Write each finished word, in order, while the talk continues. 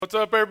What's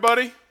up,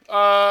 everybody?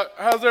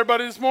 How's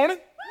everybody this morning?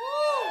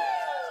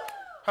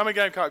 How many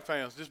Gamecock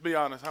fans? Just be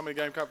honest. How many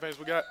Gamecock fans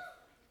we got?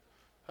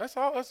 That's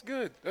all. That's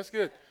good. That's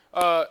good.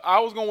 I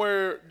was gonna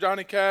wear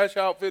Johnny Cash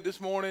outfit this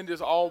morning,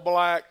 just all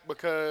black,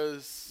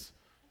 because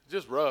it's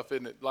just rough,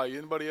 isn't it? Like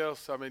anybody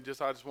else, I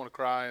just want to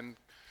cry and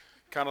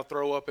kind of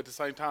throw up at the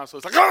same time. So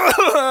it's like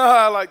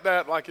like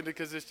that,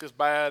 because it's just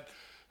bad.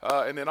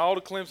 And then all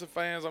the Clemson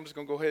fans, I'm just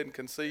gonna go ahead and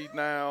concede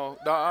now.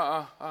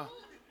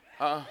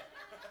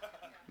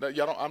 No,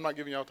 y'all don't, I'm not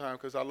giving y'all time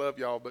because I love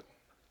y'all, but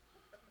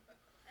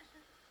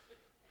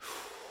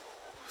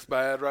it's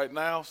bad right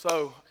now.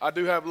 So I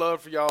do have love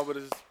for y'all, but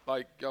it's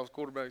like y'all's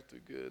quarterback too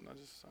good. And I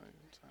just saying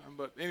time.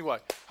 But anyway,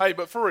 hey,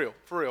 but for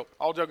real,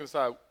 all joking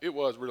aside, it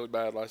was really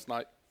bad last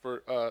night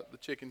for the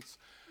Chickens,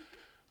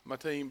 my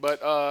team.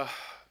 But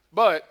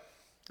let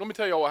me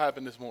tell y'all what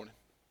happened this morning.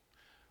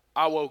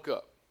 I woke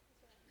up.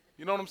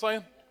 You know what I'm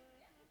saying?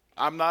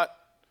 I'm not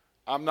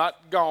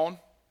gone.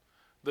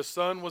 The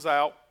sun was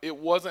out. It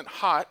wasn't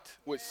hot,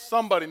 which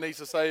somebody needs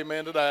to say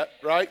amen to that,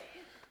 right?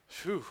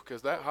 Phew,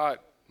 because that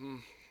hot,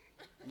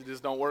 it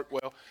just don't work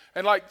well.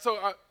 And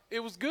it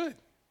was good.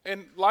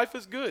 And life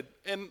is good.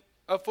 And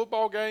a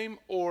football game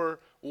or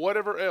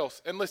whatever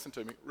else. And listen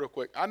to me real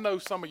quick. I know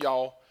some of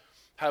y'all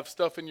have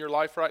stuff in your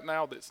life right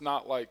now that's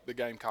not like the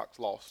Gamecocks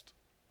lost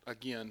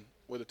again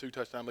with a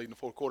 2-touchdown lead in the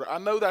fourth quarter. I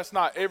know that's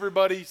not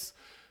everybody's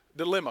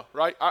dilemma,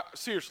 right?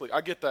 Seriously,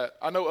 I get that.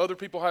 I know other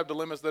people have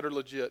dilemmas that are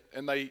legit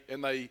and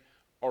they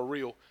are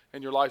real,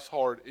 and your life's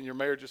hard and your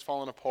marriage is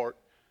falling apart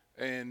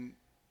and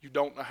you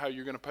don't know how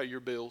you're going to pay your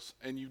bills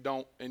and you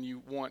don't and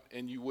you want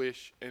and you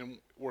wish and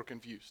we're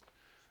confused.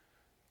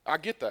 I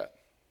get that.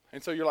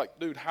 And so you're like,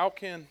 dude, how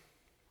can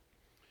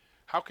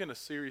a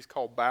series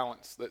called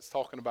Balance that's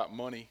talking about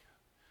money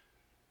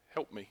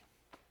help me?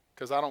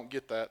 Because I don't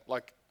get that.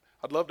 Like,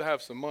 I'd love to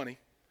have some money,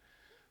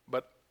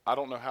 but I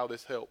don't know how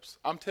this helps.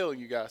 I'm telling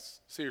you guys,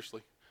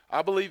 seriously,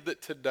 I believe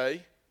that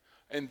today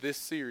and this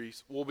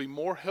series will be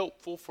more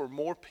helpful for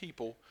more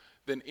people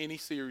than any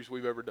series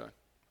we've ever done.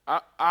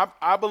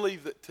 I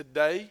believe that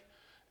today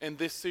and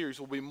this series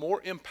will be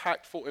more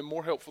impactful and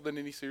more helpful than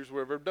any series we've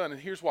ever done. And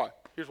here's why.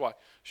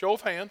 Show of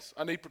hands.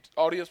 I need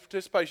audience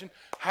participation.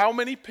 How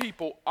many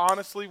people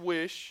honestly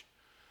wish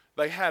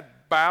they had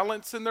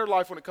balance in their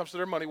life when it comes to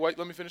their money? Wait,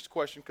 let me finish the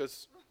question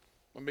because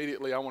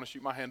immediately I want to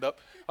shoot my hand up.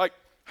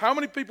 How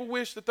many people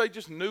wish that they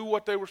just knew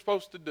what they were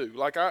supposed to do?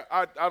 Like,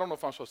 I don't know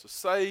if I'm supposed to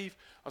save,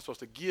 I'm supposed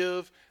to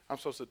give, I'm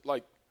supposed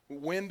to,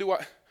 when do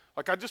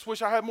I just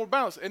wish I had more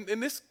balance. And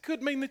this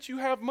could mean that you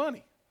have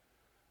money,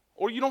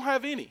 or you don't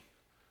have any,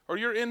 or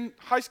you're in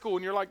high school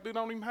and you're like, dude, I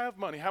don't even have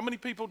money. How many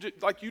people,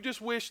 you just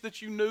wish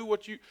that you knew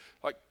what you,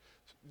 I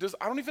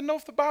don't even know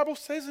if the Bible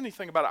says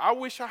anything about it. I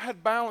wish I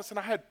had balance and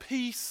I had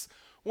peace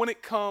when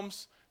it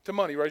comes to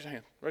money. Raise your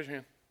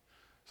hand.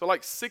 So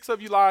 6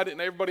 of you lied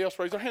and everybody else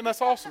raised their hand.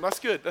 That's awesome. That's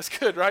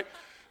good, right?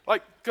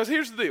 Because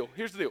here's the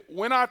deal.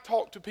 When I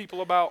talk to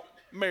people about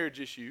marriage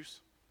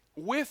issues,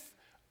 with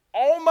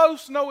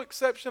almost no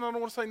exception, I don't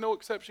want to say no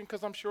exception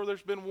because I'm sure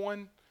there's been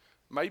one,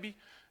 maybe,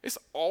 it's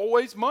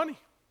always money.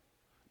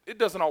 It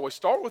doesn't always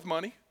start with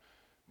money,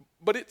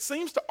 but it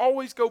seems to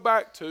always go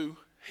back to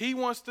he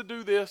wants to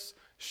do this,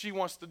 she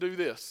wants to do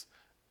this.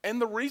 And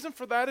the reason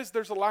for that is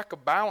there's a lack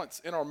of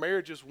balance in our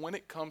marriages when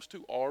it comes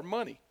to our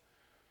money.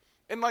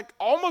 And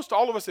almost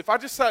all of us, if I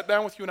just sat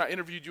down with you and I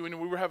interviewed you and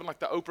we were having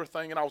the Oprah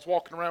thing and I was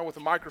walking around with a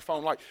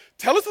microphone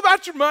tell us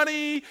about your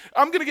money.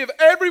 I'm going to give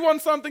everyone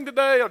something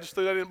today. I'll just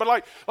throw that in.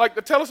 But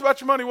tell us about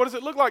your money. What does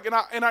it look like? And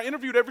I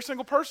interviewed every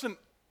single person.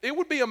 It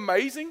would be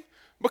amazing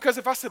because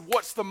if I said,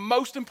 what's the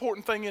most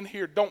important thing in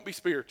here? Don't be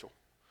spiritual.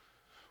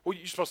 Well,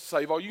 you're supposed to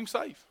save all you can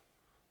save,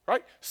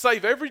 right?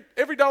 Save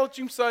every dollar that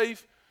you can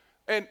save.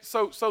 And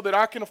so that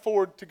I can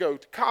afford to go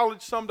to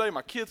college someday.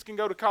 My kids can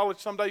go to college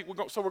someday. We're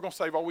going to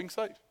save all we can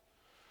save.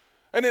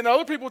 And then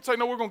other people would say,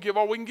 no, we're going to give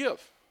all we can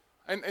give.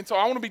 And so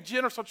I want to be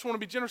generous. I just want to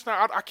be generous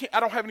now. I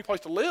don't have any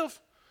place to live.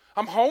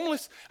 I'm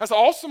homeless. That's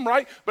awesome,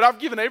 right? But I've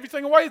given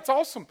everything away. It's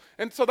awesome.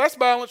 And so that's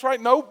balance, right?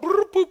 No,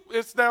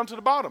 it's down to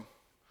the bottom.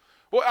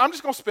 Well, I'm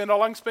just going to spend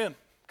all I can spend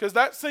because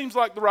that seems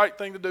like the right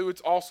thing to do.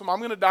 It's awesome. I'm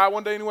going to die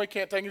one day anyway.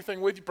 Can't take anything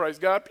with you, praise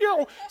God.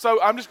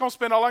 So I'm just going to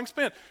spend all I can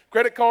spend.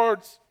 Credit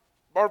cards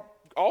are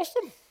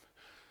awesome.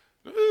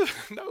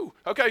 No.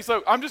 Okay,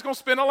 so I'm just going to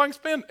spend all I can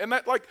spend.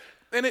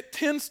 And it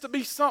tends to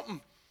be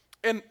something.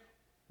 And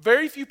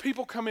very few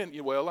people come in,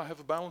 well, I have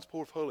a balanced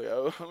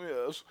portfolio.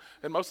 Yes.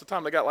 And most of the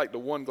time they got the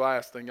one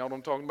glass thing, y'all know what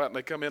I'm talking about? And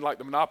they come in like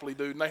the Monopoly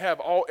dude and they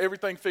have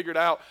everything figured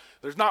out.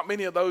 There's not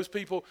many of those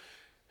people.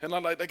 And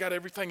they got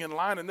everything in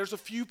line. And there's a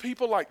few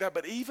people like that.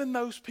 But even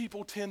those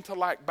people tend to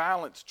lack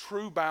balance,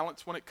 true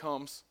balance when it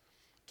comes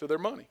to their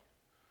money.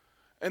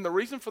 And the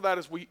reason for that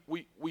is we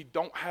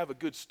don't have a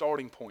good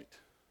starting point.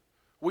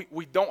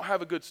 We don't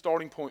have a good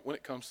starting point when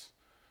it comes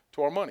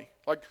to our money.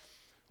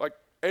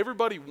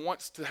 Everybody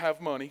wants to have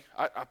money.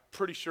 I'm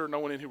pretty sure no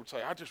one in here would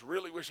say, I just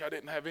really wish I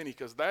didn't have any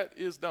because that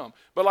is dumb.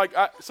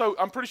 But so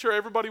I'm pretty sure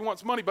everybody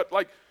wants money. But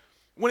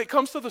when it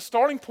comes to the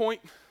starting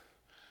point,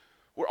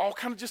 we're all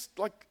kind of just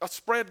like a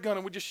spread gun,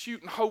 and we just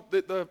shoot and hope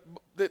that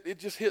that it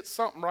just hits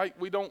something, right?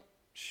 We don't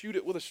shoot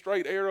it with a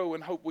straight arrow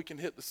and hope we can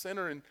hit the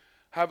center and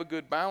have a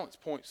good balance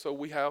point so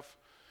we have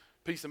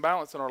peace and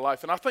balance in our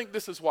life. And I think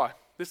this is why.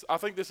 I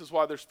think this is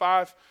why there's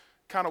 5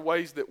 kind of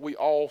ways that we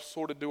all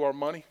sort of do our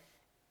money,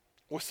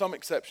 with some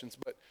exceptions.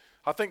 But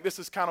I think this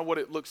is kind of what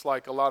it looks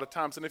like a lot of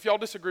times. And if y'all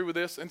disagree with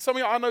this, and some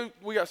of y'all, I know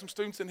we got some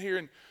students in here,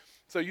 and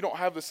so you don't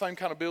have the same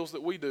kind of bills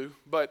that we do,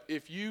 but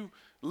if you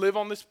live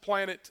on this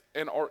planet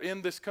and are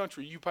in this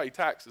country, you pay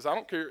taxes. I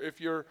don't care if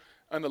you're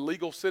an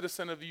illegal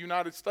citizen of the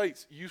United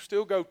States, you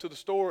still go to the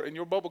store and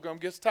your bubble gum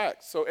gets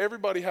taxed. So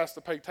everybody has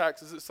to pay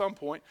taxes at some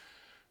point.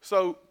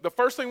 So the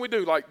first thing we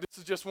do, like this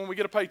is just when we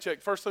get a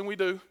paycheck, first thing we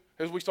do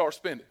is we start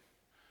spending.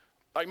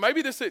 Like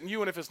maybe this isn't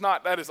you, and if it's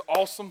not, that is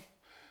awesome.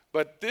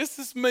 But this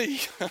is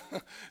me.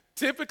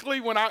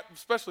 Typically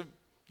especially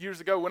years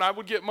ago, when I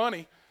would get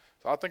money,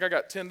 so I think I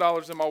got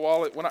 $10 in my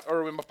wallet,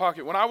 or in my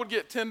pocket. When I would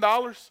get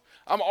 $10,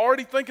 I'm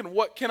already thinking,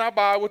 what can I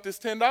buy with this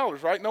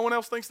 $10, right? No one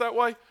else thinks that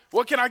way?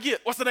 What can I get?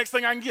 What's the next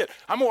thing I can get?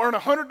 I'm going to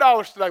earn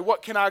 $100 today.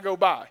 What can I go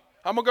buy?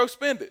 I'm going to go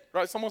spend it,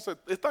 right? Someone said,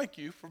 thank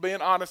you for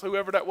being honest,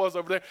 whoever that was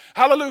over there.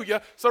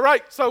 Hallelujah. So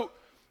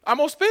I'm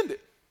going to spend it.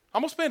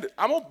 I'm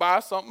going to buy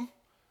something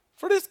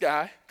for this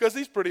guy because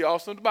he's pretty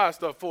awesome to buy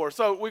stuff for.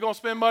 So we're going to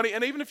spend money.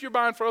 And even if you're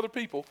buying for other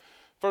people,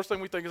 first thing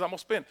we think is I'm going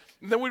to spend.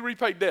 And then we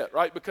repay debt,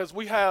 right? Because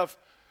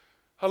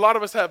a lot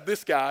of us have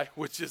this guy,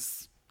 which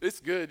is,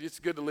 it's good. It's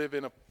good to live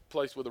in a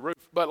place with a roof.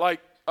 But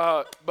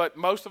but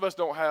most of us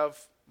don't have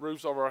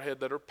roofs over our head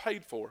that are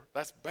paid for.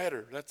 That's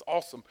better. That's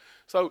awesome.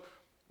 So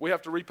we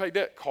have to repay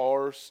debt.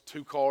 Cars,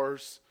 2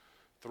 cars,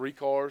 3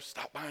 cars,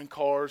 stop buying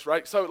cars,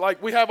 right? So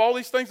we have all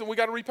these things and we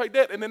got to repay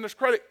debt. And then there's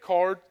credit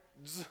cards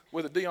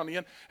with a D on the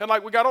end. And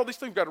we got all these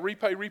things we got to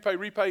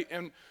repay.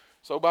 And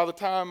so by the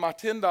time my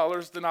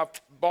 $10, then I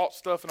bought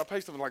stuff and I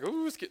pay stuff. I'm like,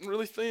 ooh, it's getting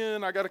really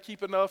thin. I got to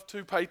keep enough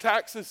to pay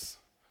taxes.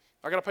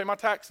 I got to pay my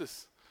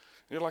taxes.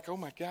 And you're like, oh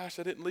my gosh,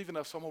 I didn't leave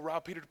enough, so I'm going to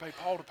rob Peter to pay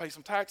Paul to pay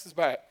some taxes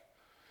back.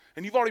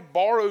 And you've already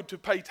borrowed to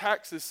pay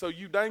taxes, so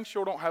you dang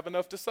sure don't have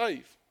enough to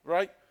save,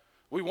 right?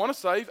 We want to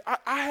save.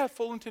 I have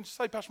full intention to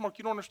save. Pastor Mark,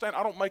 you don't understand.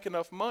 I don't make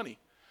enough money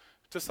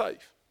to save.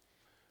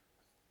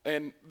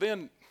 And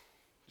then,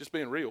 just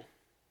being real,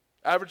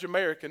 average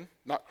American,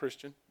 not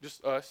Christian,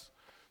 just us,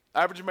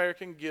 average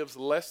American gives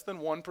less than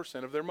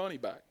 1% of their money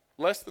back.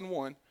 Less than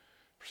 1%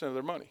 of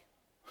their money.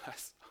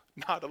 That's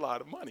not a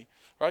lot of money,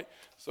 right?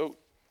 So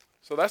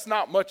that's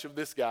not much of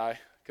this guy,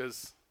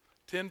 because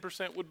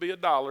 10% would be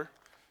 $1.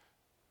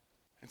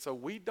 And so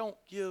we don't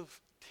give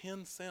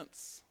 10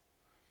 cents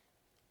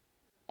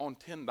on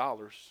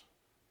 $10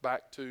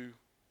 back to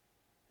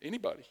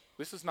anybody.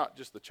 This is not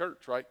just the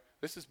church, right?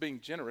 This is being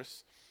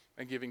generous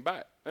and giving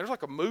back. There's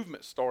a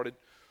movement started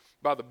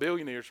by the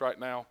billionaires right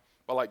now,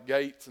 by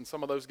Gates and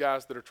some of those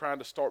guys that are trying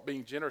to start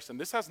being generous. And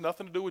this has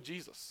nothing to do with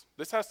Jesus.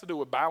 This has to do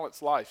with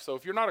balanced life. So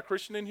if you're not a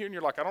Christian in here and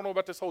you're like, I don't know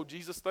about this whole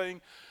Jesus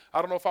thing, I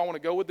don't know if I want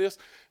to go with this,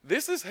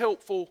 this is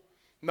helpful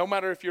no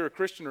matter if you're a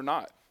Christian or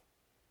not.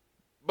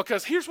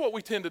 Because here's what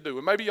we tend to do,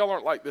 and maybe y'all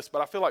aren't like this,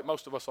 but I feel like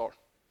most of us are.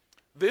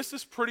 This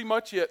is pretty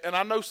much it, and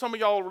I know some of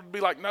y'all would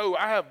be like, no,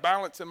 I have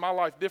balance in my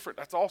life different.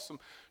 That's awesome.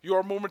 You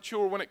are more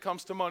mature when it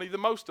comes to money than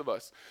most of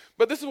us.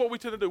 But this is what we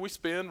tend to do. We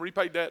spend,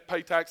 repay debt,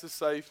 pay taxes,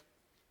 save,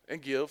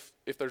 and give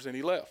if there's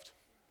any left.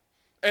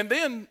 And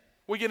then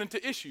we get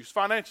into issues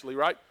financially,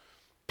 right?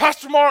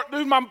 Pastor Mark,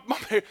 dude, I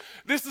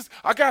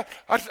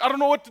don't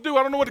know what to do.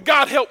 I don't know what to,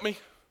 God help me,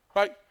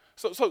 right?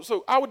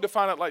 So I would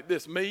define it like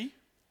this. Me,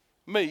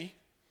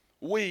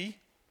 we,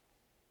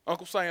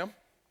 Uncle Sam,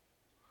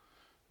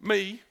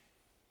 me,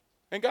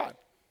 and God.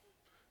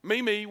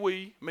 Me,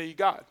 we, me,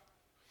 God.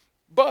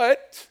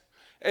 But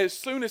as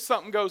soon as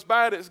something goes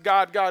bad, it's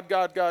God, God,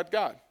 God, God,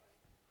 God.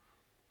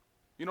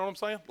 You know what I'm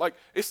saying?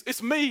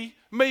 It's me,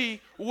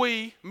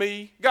 we,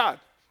 me, God.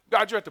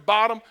 God, you're at the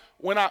bottom.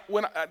 When I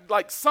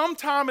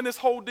sometime in this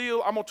whole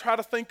deal, I'm going to try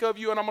to think of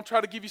you and I'm going to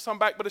try to give you some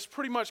back, but it's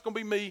pretty much going to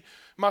be me,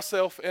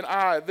 myself, and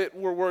I that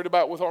we're worried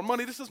about with our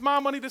money. This is my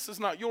money. This is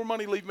not your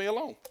money. Leave me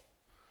alone.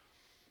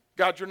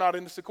 God, you're not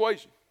in this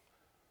equation.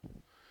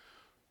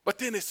 But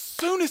then as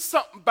soon as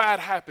something bad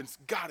happens,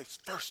 God is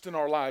first in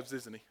our lives,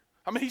 isn't he?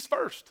 I mean, he's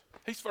first.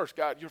 He's first.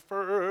 God, you're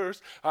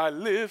first. I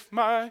lift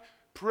my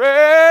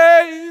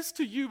praise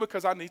to you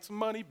because I need some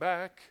money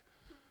back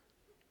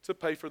to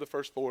pay for the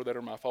first 4 that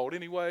are my fault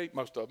anyway.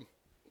 Most of them.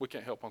 We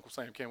can't help Uncle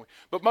Sam, can we?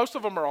 But most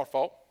of them are our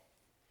fault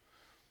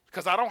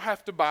because I don't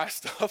have to buy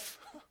stuff.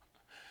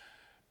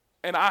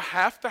 And I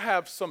have to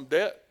have some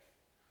debt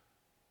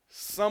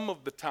some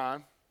of the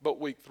time. But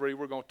week 3,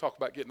 we're going to talk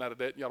about getting out of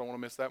debt. Y'all don't want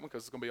to miss that one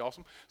because it's going to be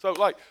awesome.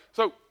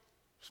 So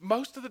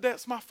most of the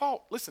debt's my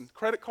fault. Listen,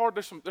 credit card,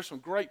 there's some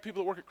great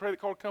people that work at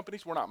credit card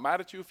companies. We're not mad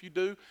at you if you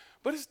do.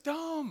 But it's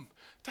dumb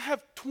to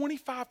have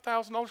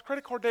 $25,000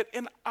 credit card debt,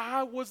 and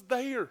I was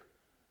there.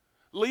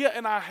 Leah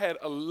and I had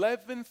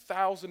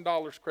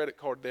 $11,000 credit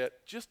card debt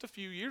just a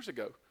few years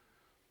ago.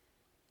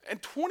 And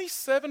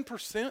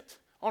 27%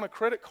 on a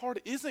credit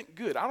card isn't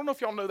good. I don't know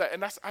if y'all know that,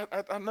 and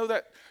I know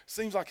that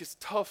seems like it's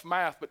tough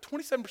math, but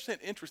 27%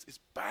 interest is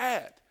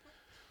bad.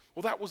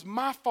 Well, that was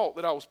my fault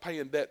that I was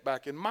paying debt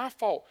back, and my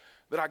fault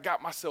that I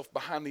got myself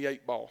behind the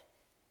 8 ball.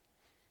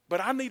 But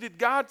I needed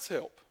God's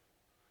help.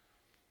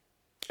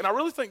 And I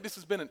really think this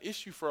has been an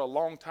issue for a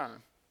long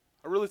time. I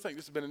want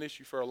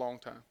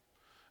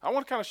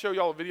to kind of show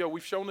y'all a video.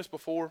 We've shown this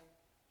before.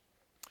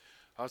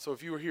 So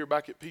if you were here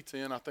back at Pizza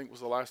Inn, I think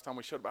was the last time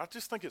we showed it. But I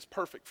just think it's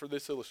perfect for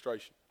this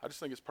illustration. I just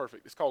think it's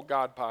perfect. It's called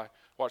God Pie.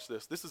 Watch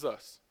this. This is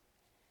us.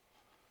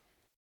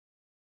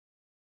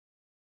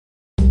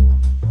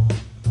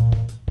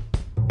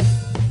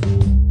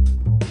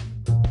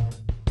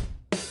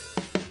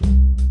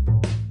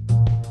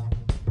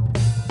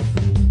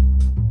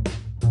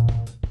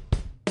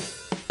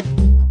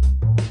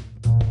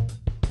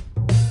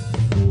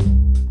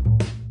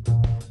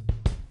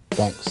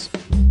 Thanks.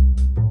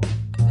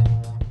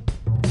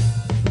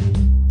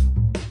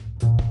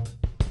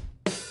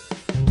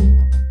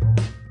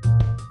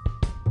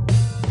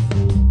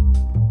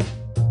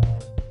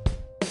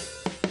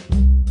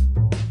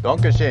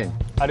 Dankeschön.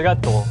 ありが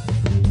とう。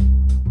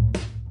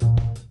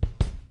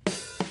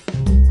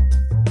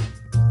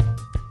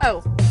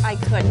 Oh, I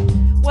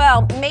couldn't.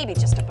 Well, maybe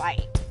just a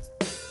bite.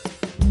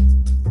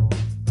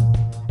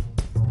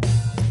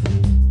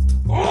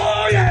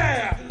 Oh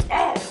yeah!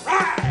 All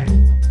right!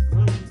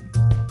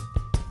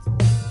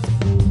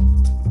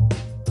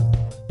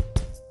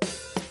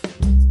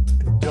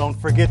 Don't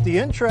forget the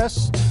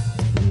interest.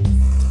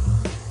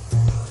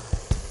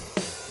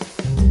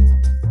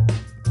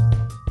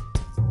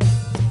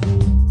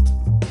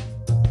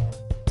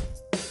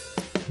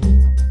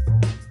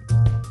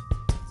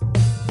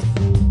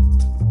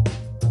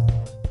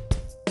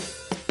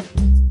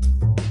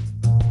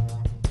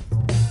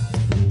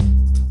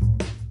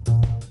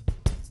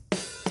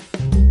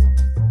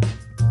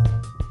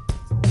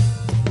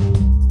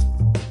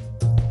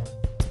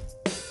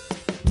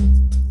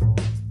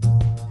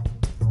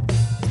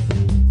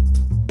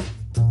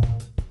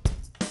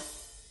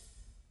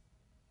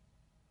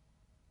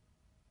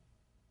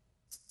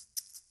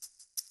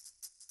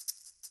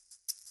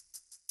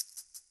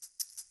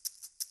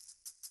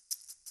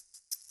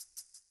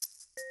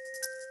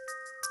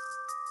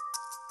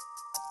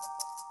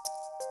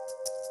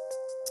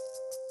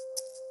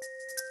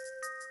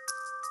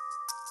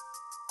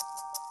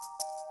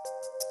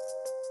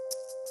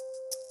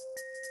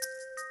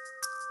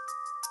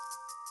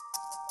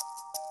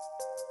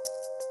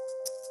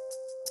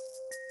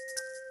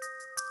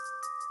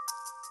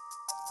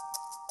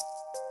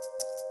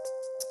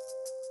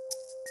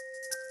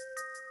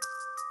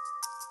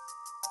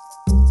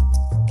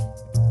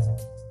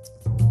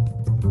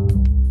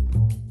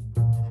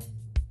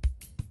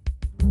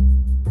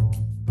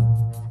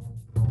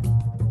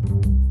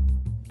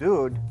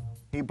 Dude,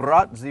 he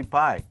brought the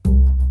pie.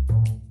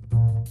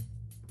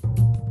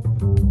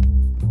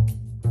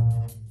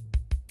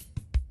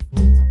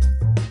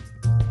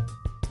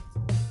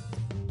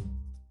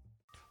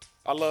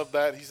 I love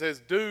that. He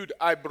says, dude,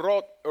 he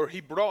brought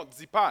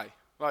the pie.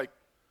 Like,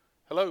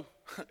 hello,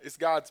 it's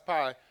God's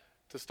pie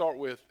to start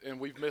with, and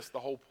we've missed the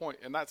whole point.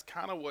 And that's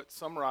kind of what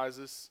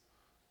summarizes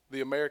the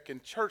American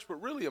church,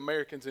 but really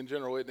Americans in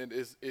general.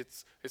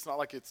 It's not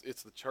like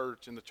it's the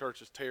church and the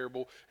church is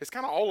terrible. It's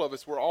kind of all of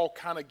us. We're all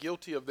kind of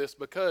guilty of this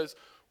because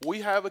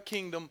we have a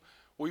kingdom.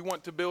 We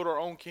want to build our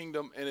own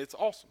kingdom, and it's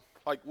awesome.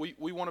 Like we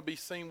want to be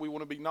seen. We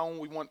want to be known.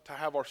 We want to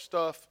have our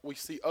stuff. We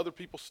see other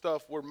people's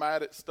stuff. We're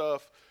mad at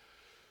stuff.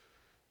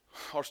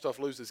 Our stuff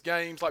loses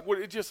games. Like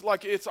it just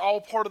like it's all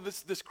part of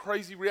this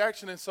crazy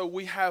reaction. And so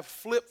we have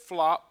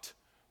flip-flopped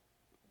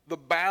the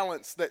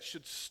balance that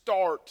should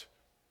start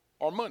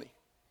our money.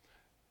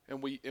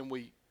 And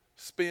we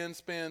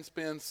spend,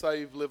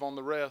 save, live on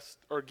the rest,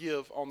 or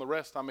give on the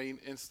rest,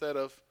 instead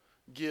of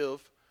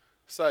give,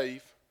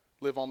 save,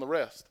 live on the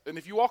rest. And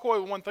if you walk away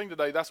with one thing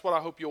today, that's what I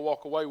hope you'll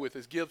walk away with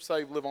is give,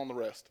 save, live on the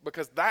rest.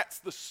 Because that's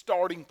the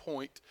starting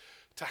point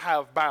to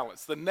have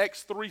balance. The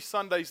next 3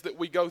 Sundays that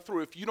we go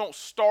through, if you don't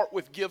start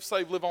with give,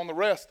 save, live on the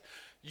rest,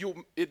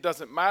 it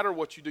doesn't matter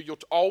what you do. You'll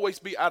always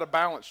be out of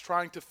balance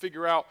trying to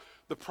figure out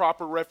the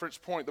proper reference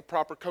point, the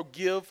proper code.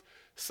 Give,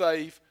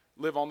 save,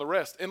 live on the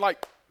rest. And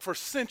like for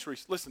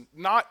centuries, listen,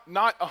 not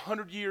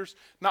 100 years,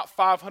 not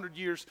 500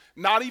 years,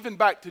 not even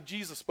back to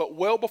Jesus, but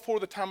well before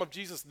the time of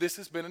Jesus, this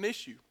has been an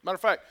issue. Matter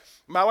of fact,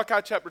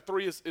 Malachi chapter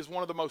 3 is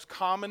one of the most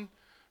common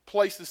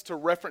places to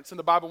reference in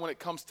the Bible when it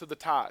comes to the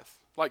tithe.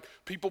 Like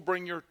people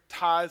bring your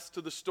tithes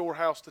to the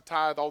storehouse to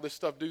tithe, all this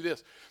stuff, do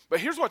this.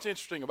 But here's what's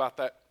interesting about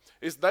that,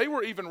 is they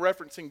were even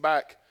referencing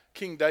back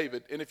King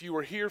David. And if you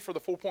were here for the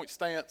 4-point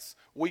stance,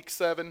 week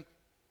 7,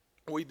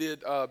 we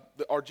did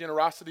our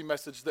generosity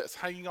message that's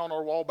hanging on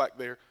our wall back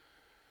there.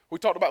 We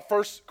talked about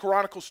 1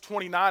 Chronicles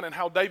 29 and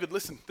how David,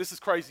 listen, this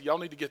is crazy. Y'all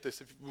need to get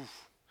this.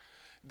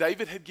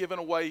 David had given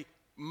away,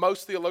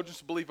 most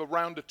theologians believe,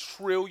 around $1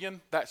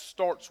 trillion, that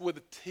starts with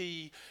a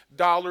T,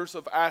 dollars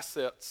of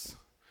assets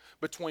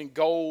between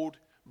gold,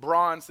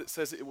 bronze, that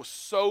says it was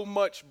so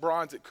much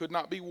bronze it could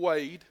not be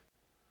weighed,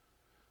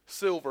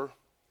 silver,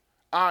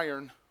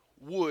 iron,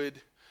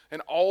 wood,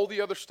 and all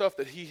the other stuff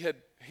that he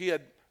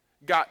had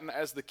gotten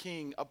as the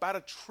king, about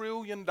 $1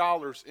 trillion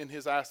in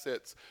his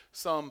assets,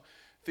 some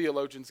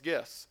theologians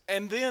guess.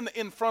 And then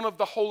in front of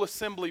the whole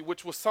assembly,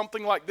 which was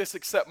something like this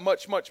except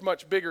much, much,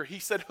 much bigger, he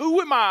said,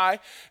 who am I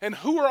and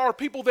who are our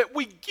people that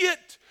we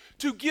get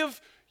to give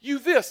you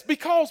this?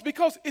 Because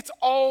it's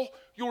all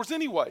yours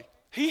anyway.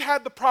 He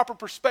had the proper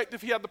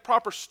perspective. He had the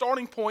proper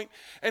starting point.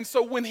 And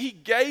so when he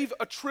gave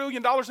 $1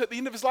 trillion at the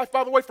end of his life,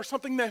 by the way, for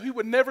something that he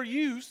would never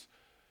use,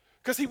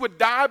 because he would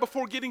die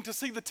before getting to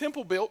see the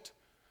temple built,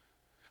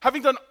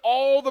 having done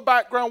all the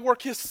background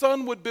work, his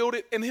son would build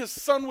it, and his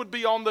son would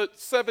be on the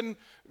 7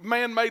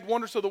 man-made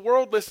wonders of the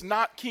world list,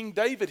 not King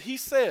David. He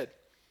said,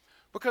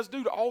 because,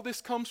 dude, all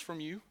this comes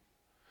from you,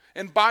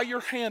 and by your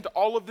hand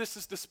all of this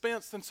is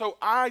dispensed, and so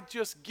I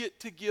just get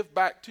to give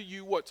back to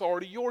you what's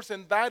already yours,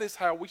 and that is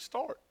how we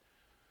start.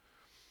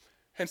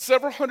 And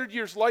several hundred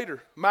years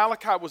later,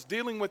 Malachi was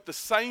dealing with the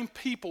same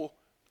people,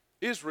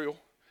 Israel,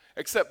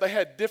 except they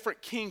had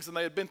different kings and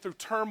they had been through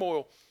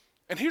turmoil.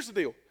 And here's the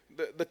deal.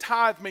 The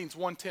tithe means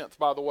 1/10,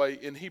 by the way,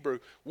 in Hebrew,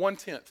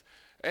 1/10.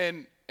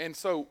 And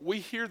so we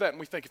hear that and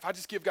we think, if I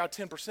just give God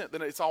 10%,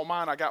 then it's all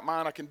mine. I got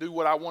mine. I can do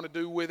what I want to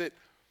do with it.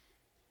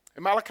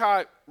 And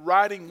Malachi,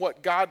 writing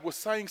what God was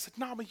saying, said,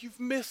 no, man, you've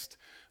missed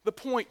the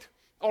point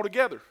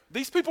altogether.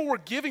 These people were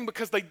giving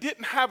because they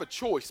didn't have a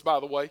choice, by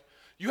the way.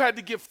 You had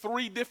to give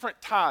 3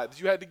 different tithes.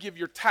 You had to give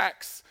your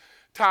tax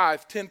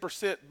tithe,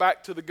 10%,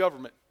 back to the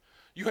government.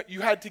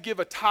 You had to give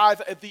a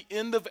tithe at the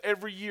end of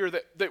every year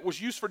that was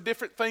used for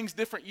different things,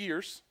 different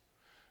years.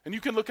 And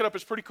you can look it up.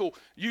 It's pretty cool.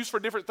 Used for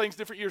different things,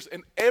 different years.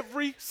 And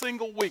every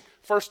single week,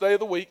 first day of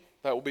the week,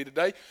 that will be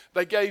today,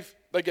 they gave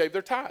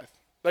their tithe.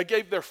 They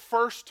gave their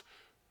first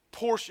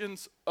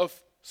portions of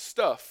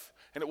stuff.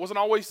 And it wasn't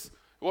always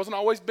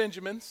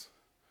Benjamin's.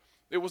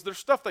 It was their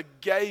stuff they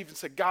gave and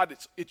said, God,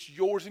 it's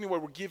yours anyway.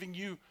 We're giving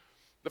you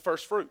the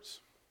first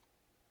fruits.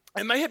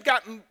 And they had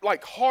gotten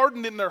like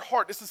hardened in their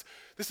heart. This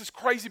is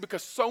crazy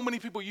because so many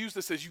people use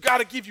this as, you got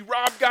to give, you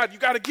rob God, you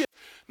got to give.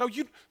 No,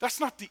 that's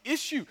not the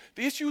issue.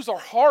 The issue is our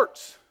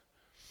hearts.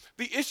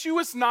 The issue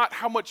is not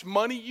how much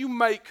money you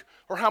make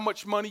or how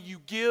much money you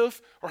give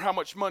or how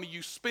much money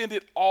you spend.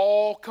 It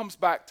all comes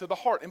back to the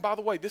heart. And by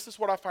the way, this is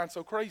what I find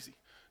so crazy.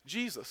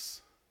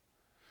 Jesus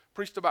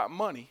preached about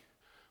money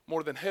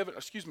more than heaven,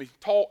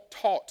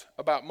 taught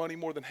about money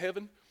more than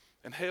heaven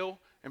and hell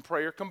and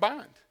prayer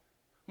combined.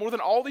 More than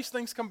all these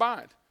things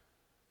combined.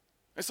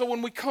 And so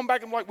when we come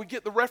back and we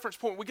get the reference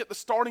point, we get the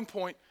starting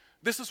point,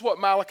 this is what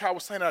Malachi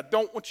was saying. I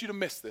don't want you to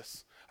miss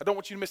this. I don't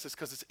want you to miss this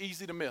because it's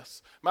easy to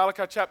miss.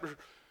 Malachi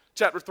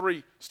chapter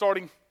 3,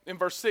 starting in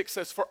verse 6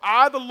 says, for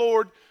I, the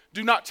Lord,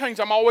 do not change.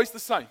 I'm always the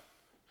same.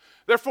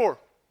 Therefore,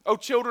 O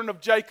children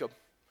of Jacob,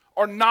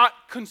 are not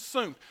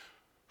consumed.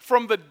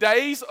 From the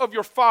days of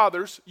your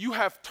fathers, you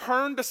have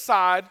turned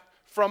aside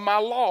from my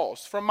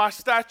laws, from my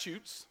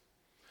statutes,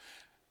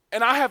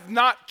 and I have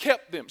not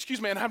kept them.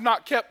 And have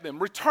not kept them.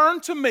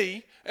 Return to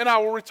me, and I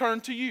will return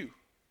to you.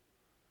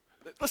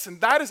 Listen,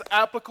 that is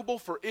applicable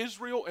for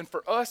Israel and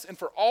for us and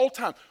for all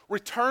time.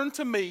 Return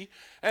to me,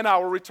 and I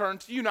will return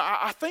to you. Now,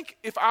 I think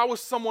if I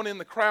was someone in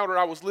the crowd, or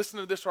I was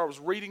listening to this, or I was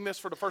reading this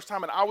for the first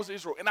time, and I was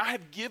Israel, and I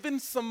had given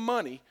some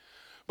money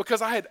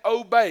because I had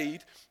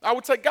obeyed, I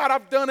would say, God,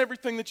 I've done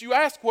everything that you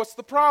asked. What's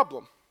the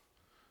problem?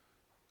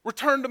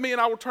 Return to me,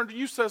 and I will return to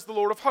you, says the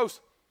Lord of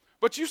hosts.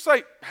 But you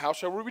say, how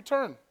shall we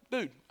return?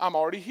 Dude, I'm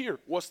already here.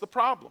 What's the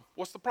problem?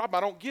 What's the problem?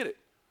 I don't get it.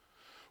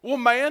 Will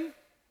man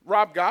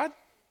rob God?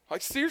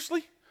 Like,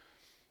 seriously?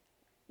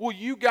 Will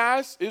you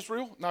guys,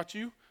 Israel, not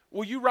you,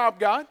 will you rob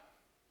God?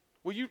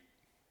 Will you?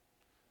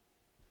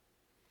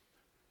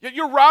 Yet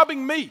you're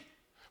robbing me.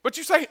 But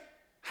you say,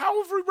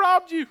 how have we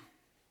robbed you? It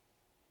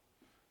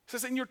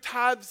says in your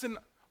tithes and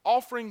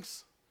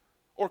offerings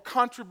or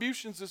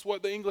contributions is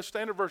what the English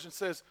Standard Version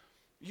says.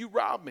 You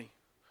rob me.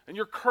 And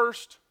you're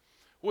cursed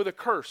with a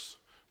curse.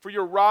 For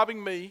you're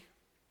robbing me,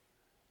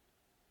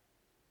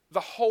 the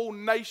whole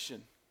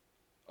nation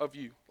of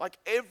you. Like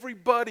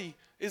everybody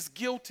is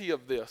guilty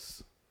of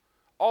this.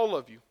 All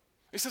of you.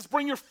 It says,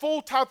 bring your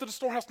full tithe to the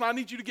storehouse. Now I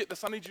need you to get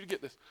this. I need you to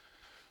get this.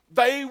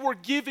 They were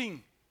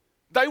giving.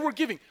 They were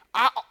giving.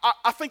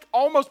 I think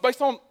almost,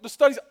 based on the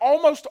studies,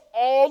 almost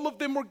all of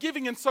them were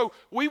giving. And so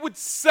we would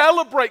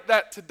celebrate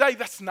that today.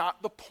 That's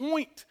not the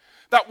point.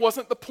 That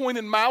wasn't the point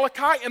in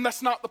Malachi, and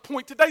that's not the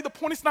point today. The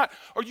point is not,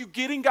 are you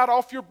getting God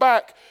off your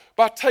back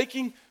by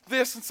taking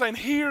this and saying,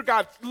 here,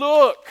 God,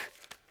 look,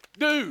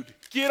 dude,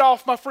 get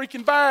off my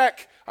freaking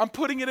back. I'm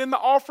putting it in the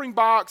offering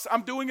box.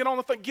 I'm doing it on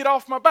the thing. Get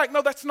off my back.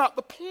 No, that's not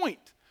the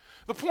point.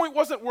 The point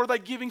wasn't were they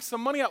giving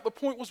some money out. The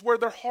point was where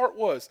their heart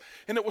was,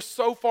 and it was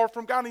so far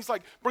from God. And he's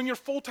like, bring your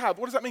full tithe.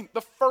 What does that mean?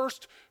 The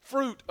first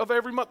fruit of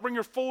every month. Bring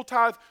your full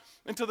tithe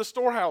into the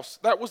storehouse.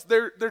 That was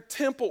their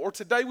temple, or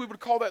today we would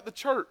call that the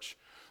church.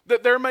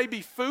 That there may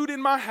be food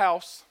in my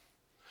house,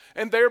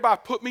 and thereby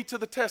put me to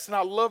the test. And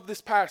I love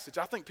this passage.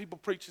 I think people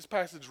preach this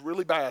passage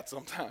really bad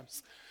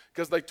sometimes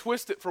because they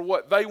twist it for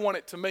what they want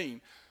it to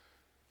mean.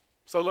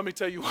 So let me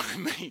tell you what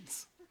it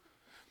means.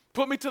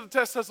 Put me to the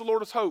test, says the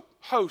Lord of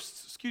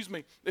hosts,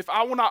 if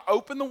I will not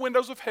open the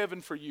windows of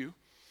heaven for you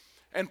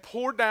and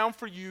pour down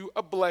for you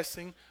a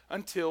blessing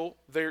until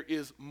there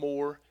is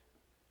more.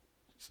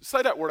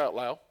 Say that word out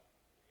loud.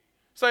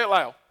 Say it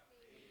loud.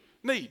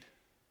 Need.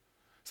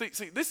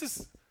 See, this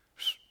is,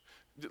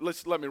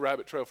 let me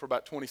rabbit trail for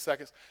about 20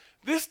 seconds.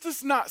 This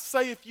does not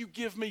say if you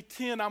give me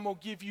 10, I'm going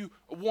to give you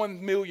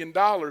 $1 million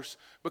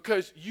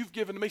because you've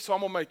given to me, so I'm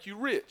going to make you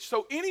rich.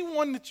 So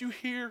anyone that you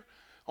hear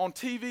on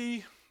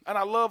TV, and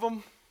I love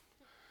them,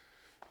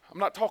 I'm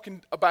not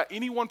talking about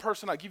any one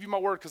person. I give you my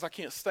word because I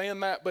can't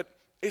stand that, but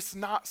it's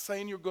not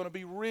saying you're going to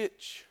be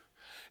rich.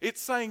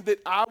 It's saying that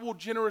I will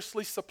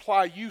generously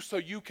supply you so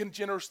you can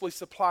generously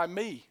supply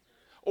me.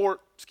 Or,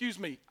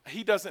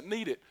 he doesn't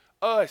need it.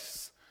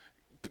 Us,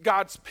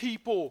 God's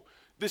people,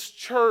 this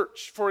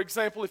church, for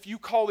example, if you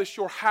call this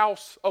your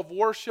house of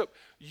worship,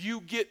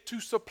 you get to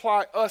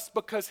supply us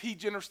because he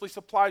generously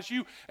supplies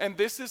you. And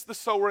this is the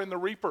sower and the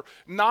reaper.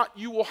 Not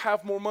you will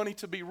have more money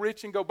to be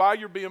rich and go buy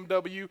your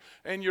BMW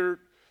and your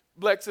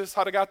Lexus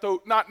Haragato.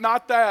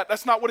 Not that.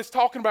 That's not what it's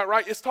talking about,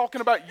 right? It's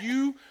talking about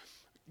you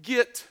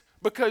get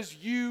because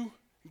you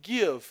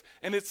give.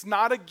 And it's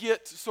not a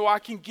get so I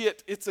can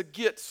get. It's a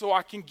get so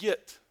I can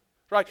get,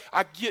 right?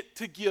 I get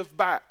to give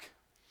back.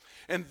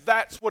 And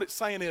that's what it's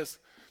saying is,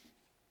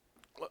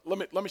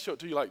 let me show it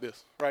to you like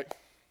this, right?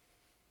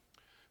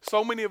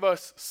 So many of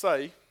us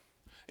say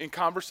in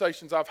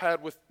conversations I've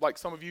had with like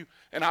some of you,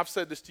 and I've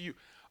said this to you,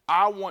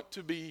 I want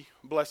to be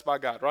blessed by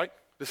God, right?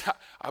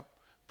 I'm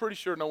pretty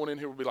sure no one in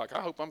here would be like, I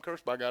hope I'm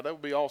cursed by God. That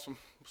would be awesome.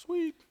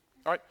 Sweet.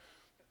 All right.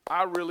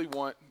 I really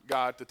want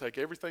God to take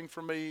everything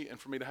from me and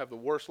for me to have the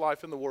worst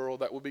life in the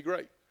world. That would be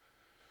great.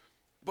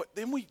 But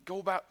then we go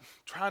about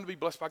trying to be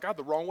blessed by God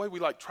the wrong way. We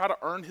like try to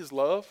earn his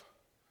love.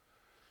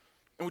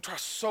 And we try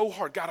so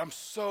hard. God, I'm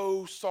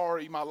so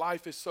sorry. My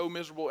life is so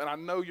miserable. And I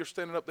know you're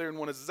standing up there and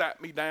want to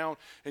zap me down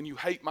and you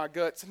hate my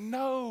guts.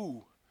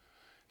 No.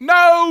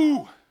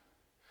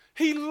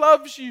 He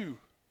loves you.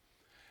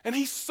 And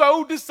he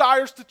so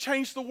desires to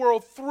change the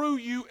world through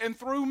you and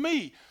through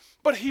me.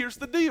 But here's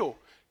the deal.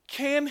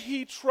 Can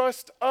he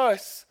trust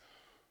us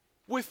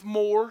with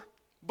more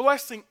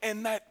blessing?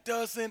 And that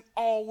doesn't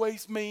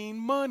always mean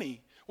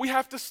money. We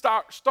have to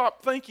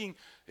stop thinking,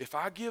 if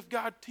I give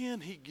God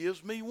 10, he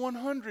gives me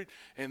 100,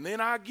 and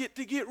then I get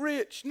to get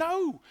rich.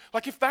 No.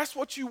 Like if that's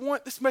what you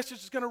want, this message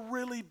is going to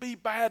really be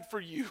bad for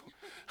you.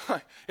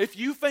 If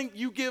you think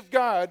you give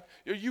God,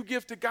 or you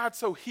give to God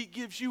so he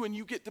gives you and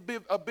you get to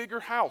build a bigger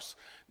house,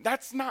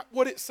 that's not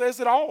what it says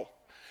at all.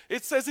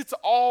 It says it's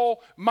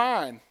all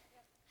mine.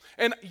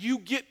 And you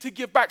get to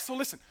give back. So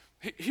listen,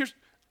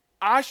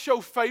 I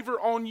show favor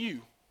on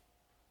you.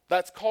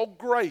 That's called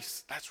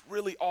grace. That's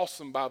really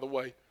awesome, by the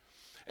way.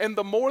 And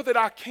the more that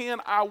I can,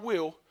 I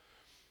will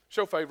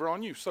show favor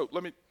on you. So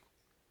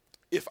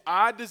if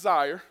I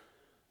desire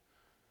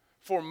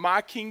for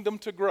my kingdom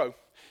to grow,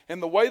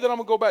 and the way that I'm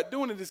going to go about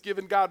doing it is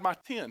giving God my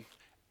 10,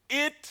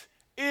 it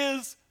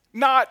is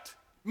not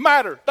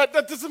matter. That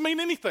doesn't mean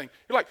anything.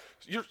 You're like,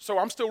 so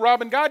I'm still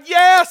robbing God?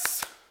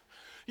 Yes,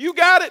 you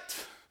got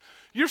it.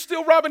 You're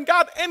still robbing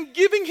God and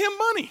giving him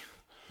money.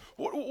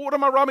 What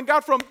am I robbing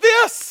God from?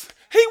 This.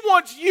 He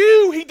wants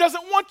you. He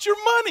doesn't want your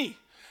money.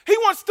 He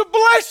wants to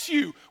bless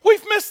you.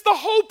 We've missed the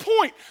whole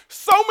point.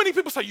 So many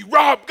people say, you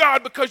robbed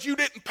God because you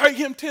didn't pay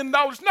him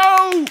 $10.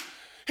 No.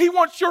 He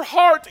wants your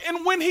heart.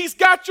 And when he's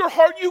got your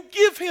heart, you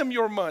give him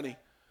your money.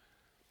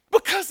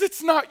 Because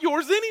it's not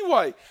yours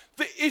anyway.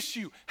 The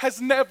issue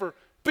has never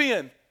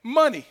been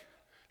money.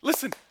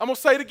 Listen, I'm going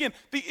to say it again.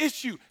 The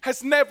issue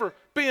has never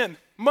been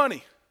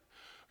money.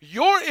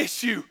 Your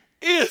issue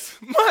is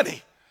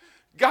money.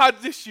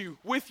 God's issue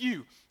with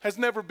you has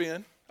never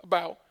been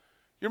about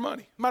your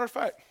money. Matter of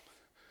fact,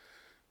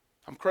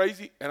 I'm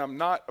crazy and I'm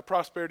not a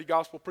prosperity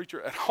gospel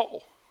preacher at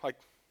all. Like,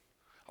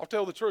 I'll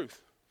tell the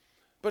truth.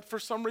 But for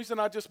some reason,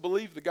 I just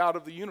believe the God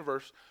of the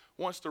universe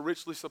wants to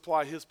richly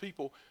supply his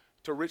people,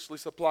 to richly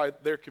supply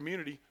their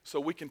community so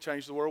we can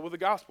change the world with the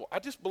gospel. I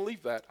just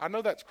believe that. I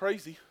know that's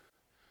crazy.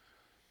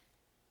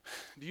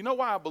 Do you know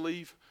why I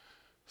believe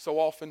so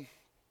often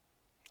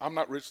I'm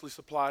not richly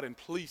supplied? And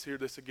please hear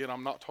this again.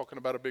 I'm not talking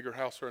about a bigger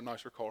house or a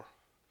nicer car.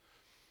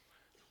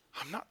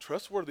 I'm not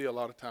trustworthy a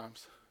lot of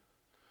times.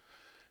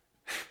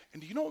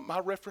 And do you know what my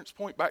reference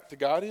point back to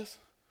God is?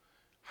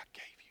 I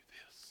gave you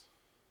this.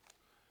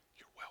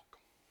 You're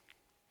welcome.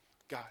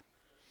 God,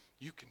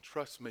 you can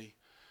trust me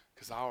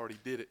because I already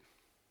did it.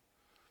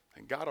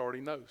 And God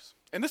already knows.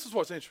 And this is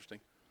what's interesting.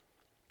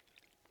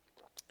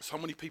 So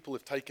many people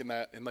have taken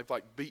that and they've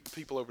like beaten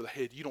people over the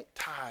head. You don't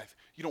tithe.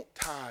 You don't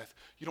tithe.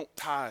 You don't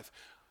tithe.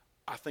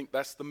 I think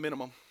that's the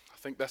minimum. I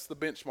think that's the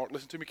benchmark.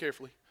 Listen to me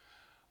carefully.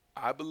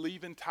 I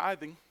believe in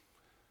tithing.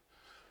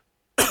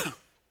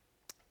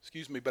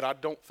 Excuse me, but I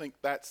don't think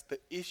that's the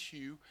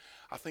issue.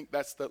 I think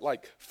that's the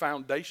like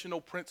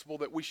foundational principle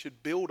that we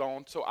should build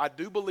on. So I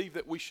do believe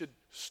that we should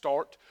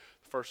start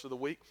the first of the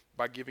week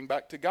by giving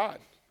back to God.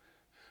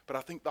 But I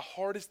think the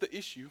heart is the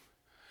issue.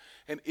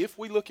 And if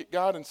we look at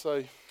God and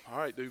say, all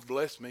right, dude,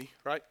 bless me,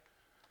 right?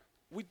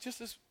 We just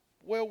as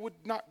well would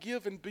not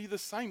give and be the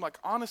same. Like,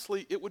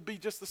 honestly, it would be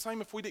just the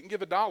same if we didn't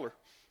give $1.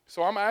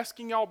 So I'm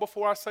asking y'all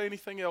before I say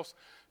anything else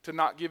to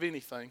not give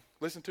anything.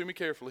 Listen to me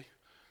carefully.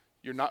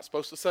 You're not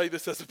supposed to say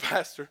this as a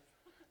pastor.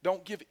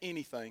 Don't give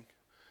anything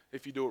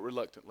if you do it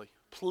reluctantly.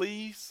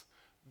 Please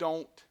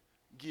don't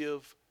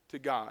give to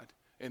God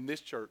in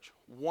this church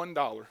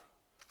 $1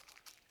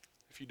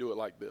 if you do it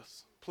like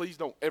this. Please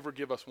don't ever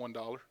give us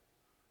 $1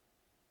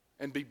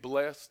 and be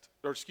blessed,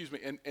 or excuse me,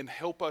 and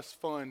help us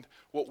fund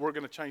what we're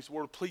going to change the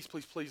world. Please,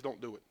 please, please don't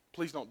do it.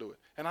 Please don't do it.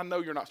 And I know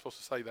you're not supposed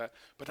to say that,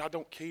 but I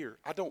don't care.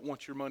 I don't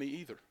want your money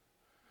either.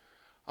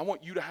 I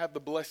want you to have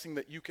the blessing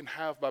that you can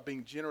have by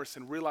being generous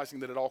and realizing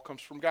that it all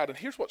comes from God. And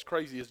here's what's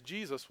crazy is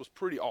Jesus was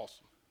pretty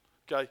awesome.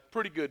 Okay,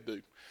 pretty good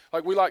dude.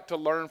 Like, we like to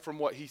learn from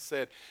what he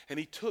said. And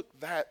he took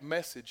that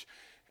message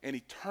and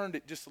he turned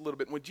it just a little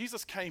bit. When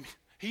Jesus came,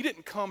 he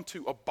didn't come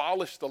to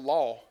abolish the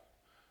law.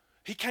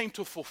 He came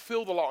to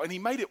fulfill the law, and he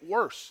made it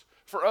worse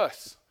for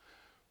us,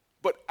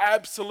 but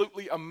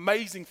absolutely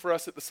amazing for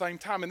us at the same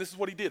time. And this is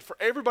what he did. For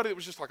everybody that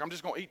was just like, I'm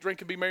just going to eat,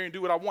 drink, and be merry and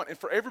do what I want. And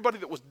for everybody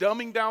that was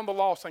dumbing down the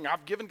law, saying,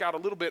 I've given God a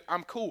little bit,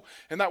 I'm cool.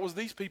 And that was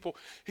these people.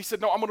 He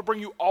said, no, I'm going to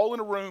bring you all in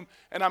a room,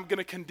 and I'm going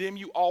to condemn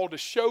you all to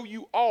show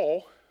you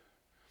all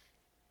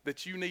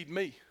that you need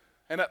me.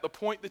 And at the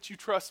point that you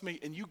trust me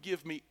and you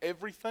give me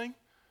everything,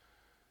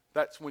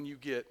 that's when you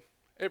get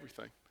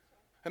everything.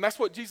 And that's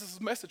what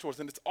Jesus' message was,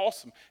 and it's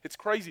awesome. It's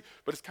crazy,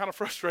 but it's kind of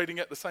frustrating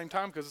at the same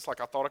time because it's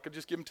like I thought I could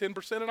just give him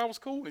 10% and I was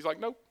cool. And he's like,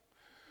 nope,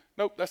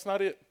 that's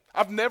not it.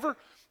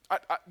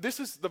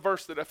 This is the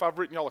verse that if I've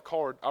written y'all a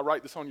card, I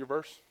write this on your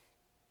verse.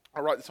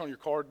 I write this on your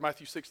card,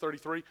 Matthew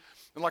 6:33.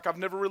 And like I've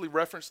never really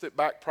referenced it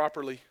back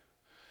properly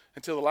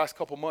until the last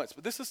couple months.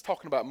 But this is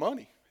talking about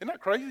money. Isn't that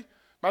crazy?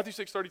 Matthew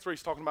 6:33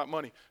 is talking about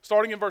money.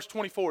 Starting in verse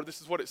 24,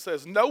 this is what it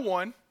says. No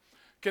one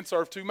can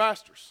serve two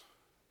masters.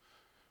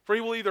 For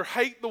he will either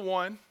hate the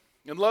one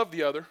and love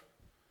the other,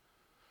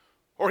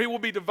 or he will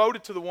be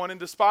devoted to the one and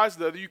despise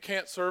the other. You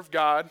can't serve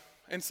God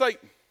and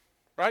Satan.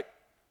 Right?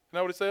 You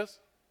know what it says? Is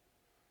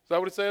that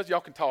what it says? Y'all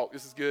can talk.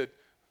 This is good.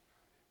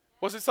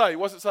 What's it say?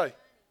 What's it say?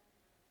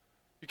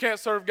 You can't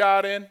serve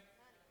God and?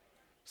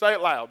 Say it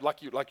loud,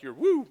 like you're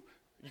woo.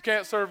 You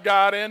can't serve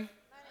God and?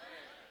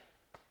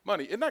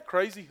 Money. Isn't that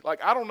crazy?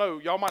 Like, I don't know.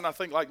 Y'all might not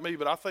think like me,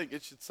 but I think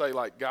it should say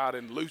like God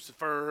and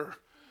Lucifer.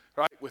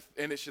 Right,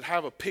 and it should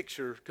have a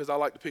picture because I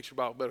like the picture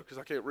Bible better because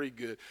I can't read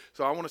good.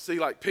 So I want to see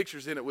like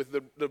pictures in it with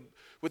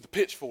the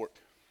pitchfork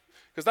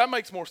because that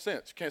makes more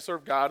sense. You can't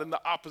serve God and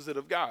the opposite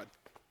of God.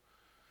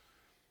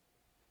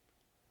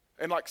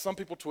 And like some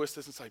people twist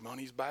this and say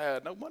money's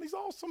bad. No, money's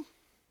awesome.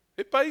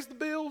 It pays the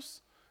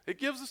bills. It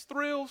gives us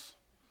thrills.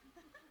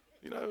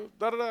 You know,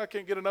 I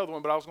can't get another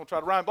one, but I was going to try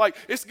to rhyme. Like,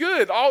 it's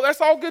good.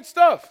 That's all good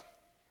stuff.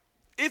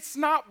 It's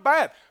not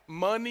bad.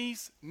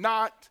 Money's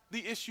not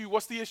the issue.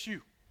 What's the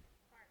issue?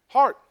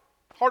 Heart.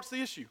 Heart's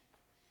the issue.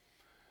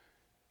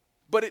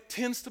 But it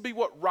tends to be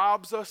what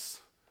robs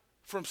us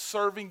from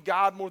serving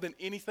God more than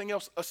anything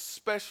else,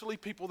 especially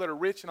people that are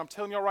rich. And I'm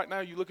telling y'all right now,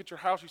 you look at your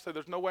house, you say,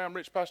 there's no way I'm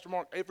rich, Pastor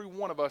Mark. Every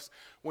one of us,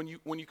 when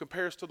you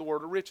compare us to the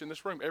word of rich in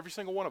this room, every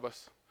single one of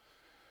us.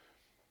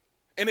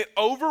 And it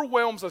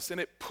overwhelms us and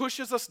it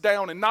pushes us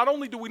down. And not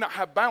only do we not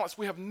have balance,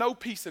 we have no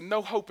peace and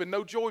no hope and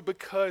no joy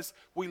because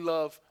we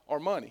love our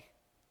money.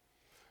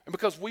 And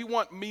because we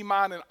want me,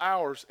 mine, and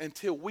ours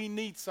until we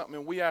need something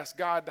and we ask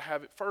God to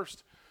have it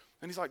first.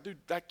 And he's like, dude,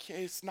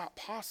 it's not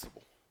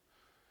possible.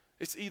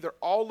 It's either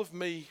all of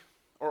me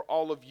or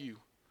all of you.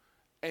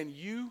 And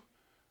you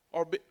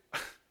are,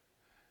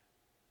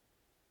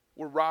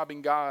 we're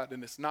robbing God,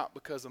 and it's not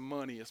because of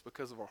money, it's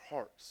because of our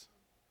hearts.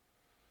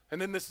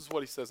 And then this is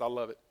what he says, I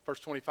love it. Verse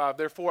 25,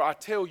 therefore I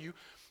tell you,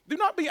 do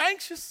not be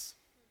anxious.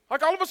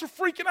 Like all of us are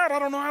freaking out. I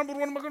don't know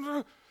what am I going to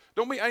do?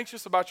 Don't be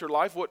anxious about your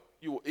life, what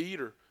you will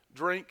eat or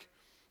drink,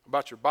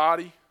 about your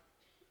body,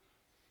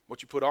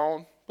 what you put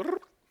on.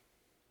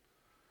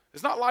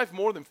 Is not life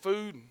more than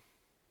food, and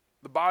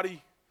the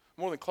body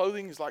more than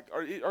clothing? It's like,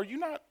 are you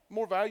not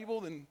more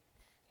valuable than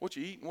what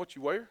you eat and what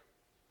you wear?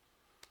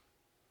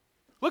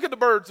 Look at the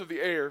birds of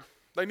the air.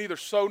 They neither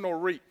sow nor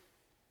reap,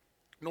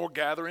 nor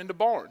gather into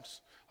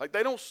barns. Like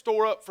they don't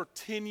store up for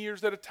 10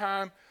 years at a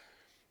time.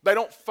 They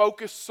don't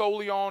focus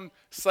solely on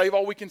save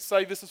all we can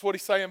save. This is what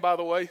he's saying, by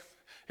the way.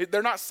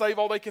 They're not save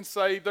all they can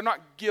save. They're not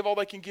give all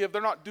they can give.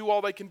 They're not do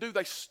all they can do.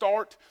 They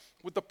start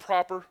with the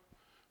proper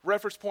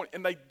reference point,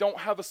 and they don't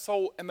have a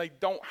soul, and they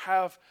don't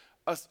have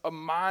a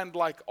mind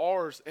like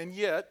ours, and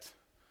yet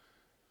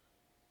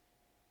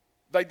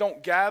they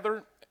don't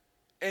gather,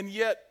 and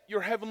yet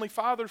your Heavenly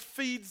Father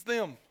feeds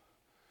them.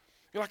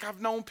 You're like,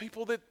 I've known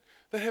people that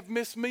have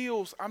missed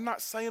meals. I'm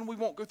not saying we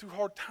won't go through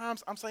hard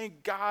times. I'm saying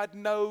God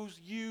knows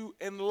you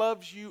and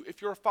loves you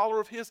if you're a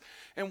follower of His,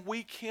 and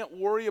we can't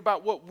worry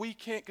about what we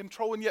can't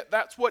control, and yet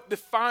that's what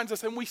defines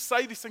us. And we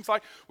say these things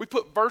like we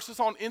put verses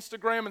on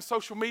Instagram and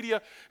social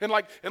media, and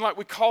like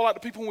we call out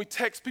to people and we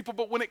text people,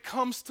 but when it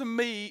comes to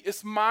me,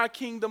 it's my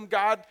kingdom.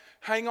 God,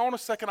 hang on a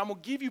second. I'm going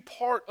to give you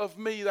part of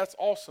me. That's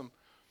awesome.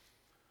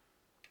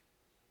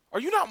 Are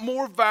you not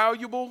more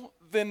valuable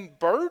than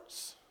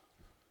birds?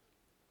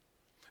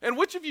 And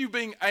which of you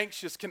being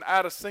anxious can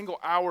add a single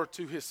hour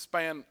to his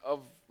span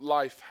of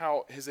life?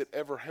 How has it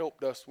ever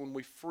helped us when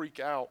we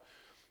freak out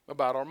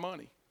about our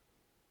money?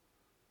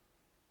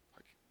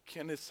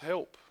 Can this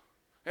help?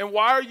 And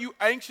why are you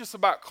anxious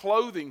about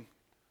clothing?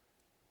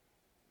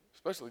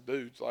 Especially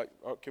dudes, like,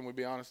 can we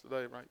be honest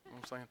today, right? You know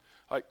what I'm saying?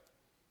 Like,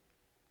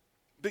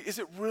 is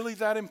it really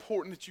that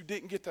important that you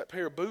didn't get that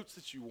pair of boots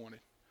that you wanted?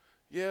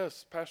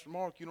 Yes, Pastor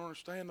Mark, you don't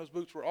understand. Those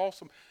boots were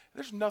awesome.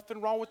 There's nothing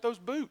wrong with those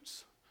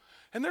boots.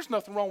 And there's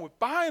nothing wrong with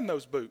buying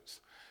those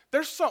boots.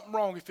 There's something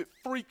wrong if it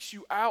freaks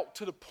you out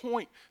to the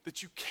point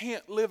that you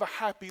can't live a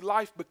happy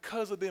life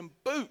because of them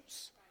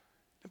boots.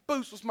 The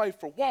boots was made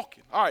for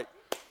walking. All right.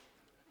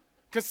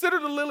 Consider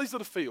the lilies of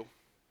the field,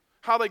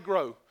 how they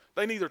grow.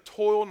 They neither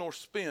toil nor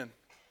spin.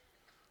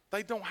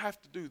 They don't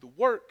have to do the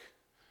work.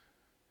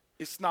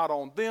 It's not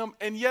on them.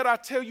 And yet I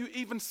tell you,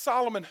 even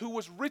Solomon, who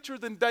was richer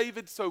than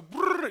David, so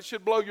it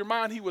should blow your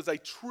mind, he was a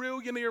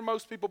trillionaire,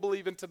 most people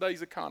believe, in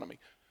today's economy.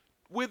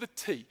 With a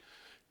T.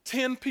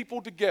 10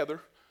 people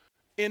together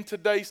in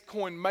today's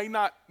coin may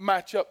not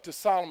match up to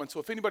Solomon. So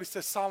if anybody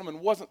says Solomon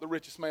wasn't the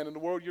richest man in the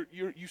world,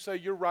 you say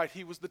you're right.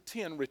 He was the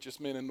 10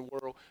 richest men in the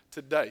world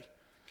today.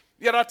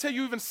 Yet I tell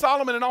you, even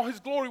Solomon in all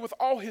his glory with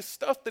all his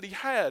stuff that he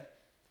had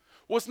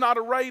was not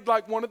arrayed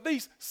like one of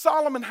these.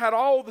 Solomon had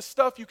all the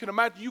stuff you can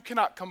imagine. You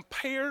cannot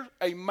compare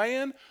a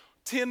man,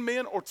 10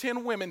 men or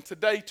 10 women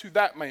today to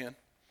that man.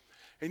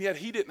 And yet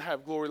he didn't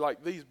have glory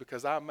like these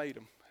because I made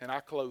him and I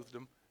clothed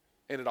him.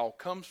 And it all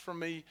comes from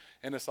me,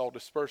 and it's all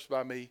dispersed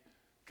by me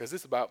because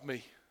it's about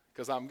me,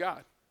 because I'm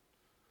God.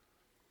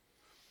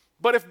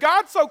 But if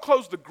God so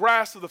clothes the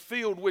grass of the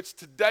field, which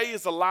today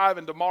is alive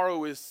and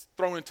tomorrow is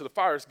thrown into the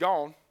fire, is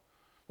gone,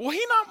 will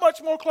he not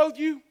much more clothe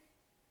you,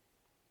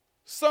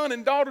 son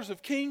and daughters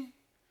of King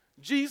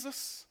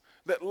Jesus,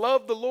 that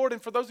love the Lord?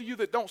 And for those of you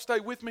that don't stay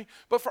with me,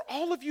 but for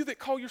all of you that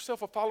call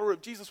yourself a follower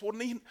of Jesus,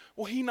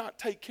 will he not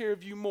take care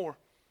of you more?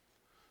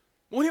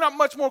 Will he not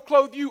much more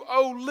clothe you,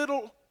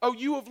 oh,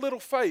 you of little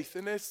faith?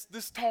 And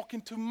this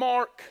talking to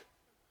Mark.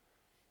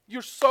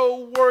 You're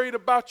so worried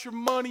about your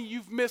money,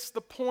 you've missed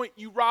the point.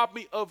 You rob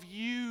me of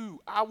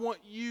you. I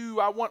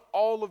want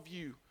all of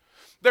you.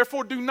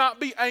 Therefore, do not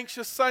be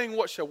anxious, saying,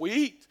 what shall we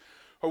eat?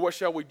 Or what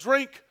shall we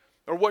drink?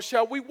 Or what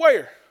shall we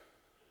wear?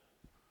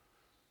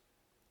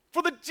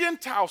 For the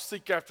Gentiles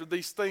seek after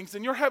these things,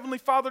 and your heavenly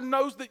Father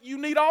knows that you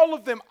need all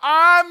of them.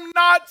 I'm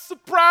not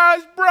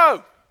surprised,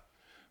 bro,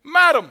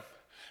 madam,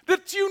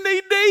 that you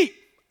need to eat.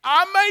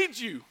 I made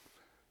you,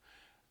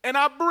 and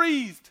I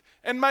breathed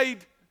and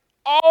made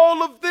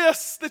all of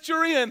this that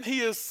you're in. He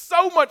is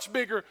so much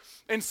bigger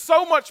and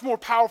so much more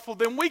powerful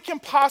than we can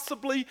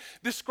possibly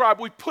describe.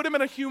 We put him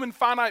in a human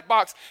finite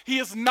box. He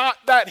is not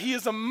that. He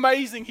is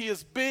amazing. He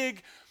is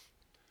big.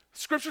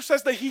 Scripture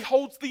says that he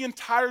holds the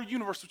entire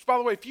universe, which, by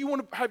the way, if you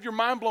want to have your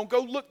mind blown,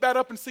 go look that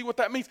up and see what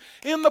that means.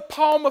 In the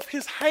palm of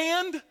his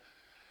hand.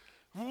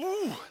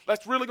 Ooh,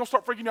 that's really going to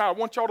start freaking you out. I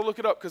want y'all to look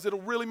it up because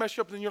it'll really mess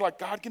you up. And you're like,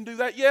 God can do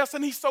that? Yes,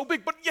 and he's so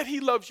big, but yet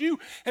he loves you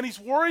and he's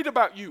worried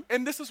about you.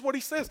 And this is what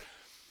he says.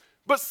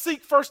 But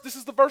seek first, this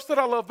is the verse that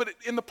I love, but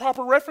in the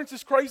proper reference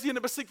is crazy,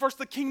 and but seek first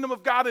the kingdom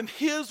of God and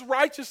his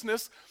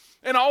righteousness,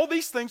 and all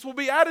these things will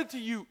be added to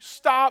you.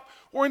 Stop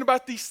worrying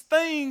about these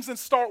things and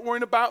start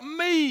worrying about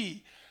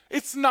me.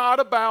 It's not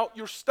about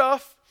your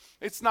stuff.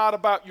 It's not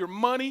about your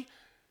money.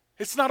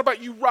 It's not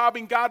about you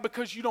robbing God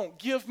because you don't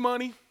give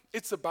money.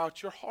 It's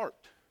about your heart.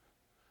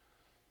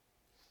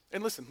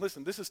 And listen,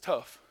 this is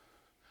tough.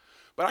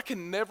 But I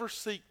can never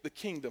seek the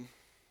kingdom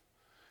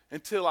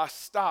until I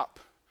stop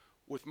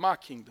with my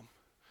kingdom.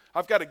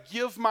 I've got to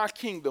give my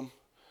kingdom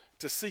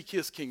to seek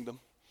his kingdom.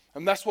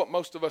 And that's what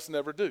most of us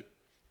never do.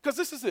 Because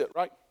this is it,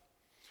 right?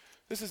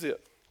 This is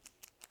it.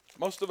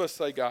 Most of us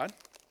say, God,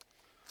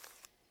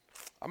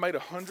 I made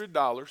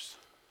 $100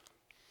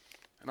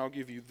 and I'll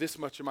give you this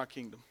much of my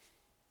kingdom.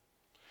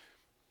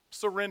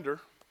 Surrender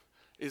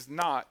is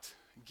not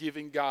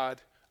giving God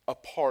a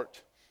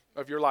part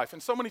of your life.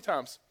 And so many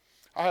times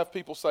I have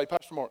people say,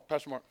 Pastor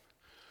Mark,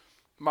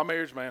 my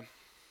marriage, man,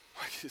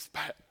 it's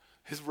bad.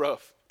 It's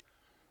rough.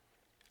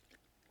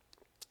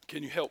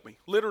 Can you help me?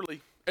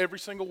 Literally every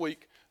single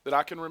week that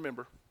I can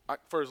remember,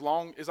 for as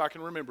long as I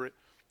can remember it,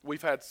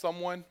 we've had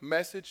someone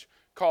message,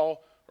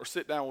 call, or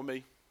sit down with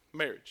me,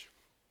 marriage.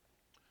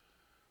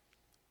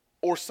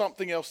 Or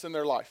something else in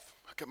their life.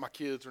 My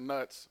kids are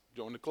nuts,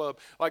 join the club.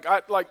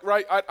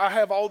 I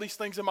have all these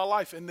things in my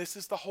life, and this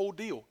is the whole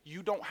deal.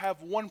 You don't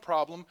have one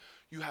problem,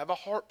 you have a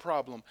heart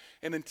problem.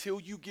 And until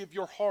you give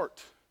your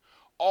heart,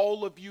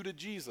 all of you, to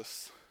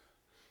Jesus,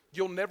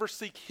 you'll never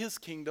seek his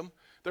kingdom.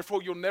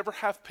 Therefore, you'll never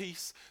have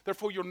peace.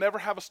 Therefore, you'll never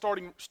have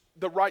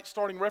the right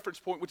starting reference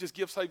point, which is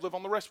give, save, live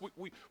on the rest.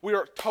 We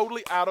are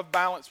totally out of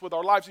balance with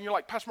our lives. And you're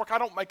like, Pastor Mark, I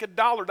don't make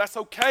 $1. That's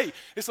okay.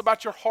 It's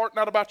about your heart,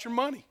 not about your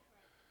money.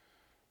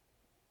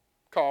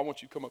 Carl, I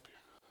want you to come up here.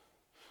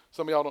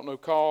 Some of y'all don't know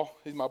Carl.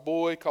 He's my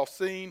boy,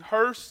 Carlsine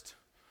Hurst.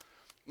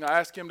 And I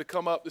asked him to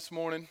come up this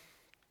morning.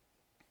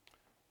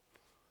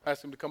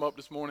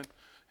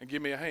 And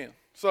give me a hand.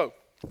 So,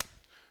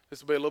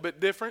 this will be a little bit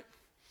different,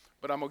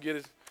 but I'm going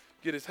to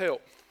get his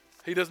help.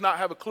 He does not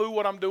have a clue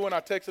what I'm doing.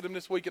 I texted him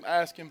this week and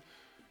asked him,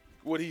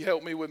 would he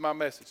help me with my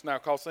message? Now,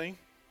 Colsine,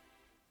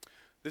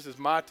 this is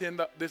my 10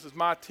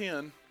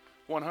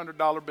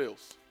 $100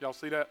 bills. Y'all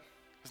see that?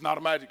 It's not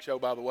a magic show,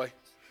 by the way.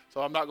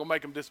 So I'm not going to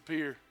make them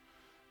disappear,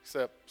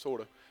 except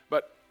sort of.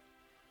 But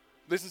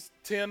this is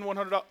 10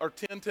 $100 or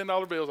 10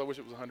 $10 bills. I wish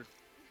it was 100.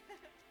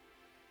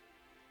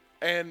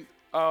 And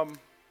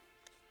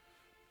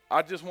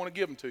I just want to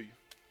give them to you.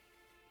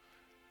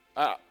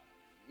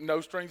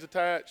 No strings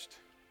attached,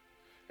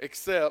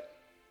 except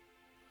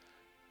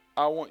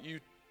I want you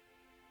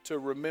to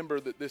remember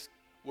that this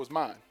was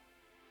mine.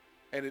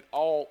 And it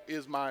all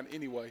is mine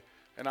anyway.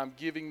 And I'm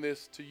giving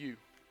this to you.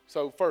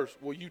 So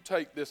first, will you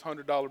take this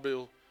 $100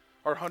 bill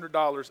or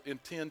 $100 in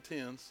 10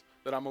 tens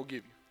that I'm going to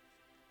give you?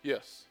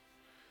 Yes.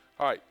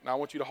 All right. Now I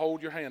want you to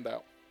hold your hand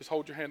out. Just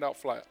hold your hand out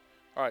flat.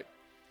 All right.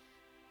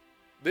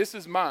 This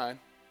is mine,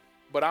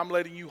 but I'm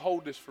letting you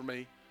hold this for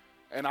me.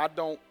 And I'm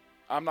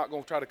not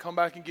going to try to come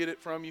back and get it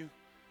from you.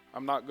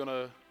 I'm not going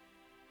to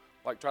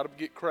try to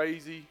get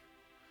crazy.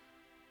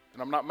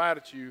 And I'm not mad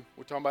at you.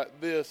 We're talking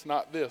about this,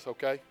 not this,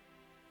 okay?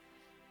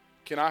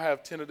 Can I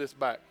have 10 of this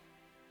back?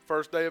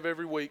 First day of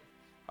every week,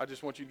 I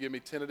just want you to give me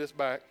 10 of this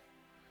back.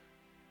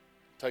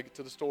 Take it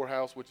to the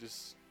storehouse, which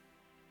is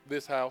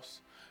this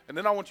house. And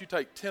then I want you to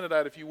take 10 of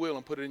that, if you will,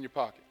 and put it in your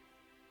pocket.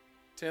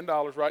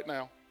 $10 right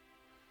now.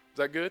 Is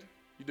that good?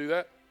 You do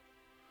that?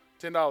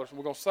 $10. And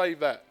we're going to save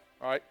that,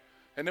 all right?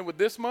 And then with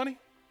this money,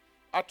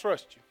 I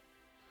trust you.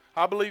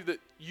 I believe that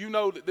you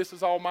know that this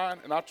is all mine,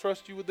 and I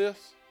trust you with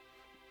this.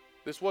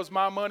 This was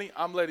my money.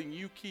 I'm letting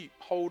you keep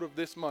hold of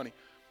this money.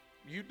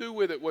 You do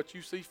with it what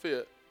you see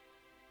fit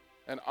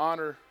and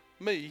honor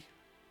me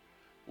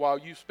while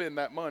you spend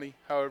that money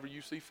however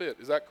you see fit.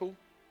 Is that cool?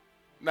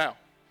 Now,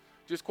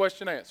 just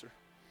question answer.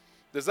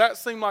 Does that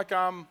seem like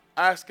I'm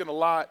asking a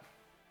lot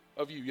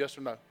of you, yes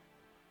or no?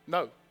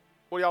 No.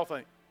 What do y'all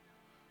think?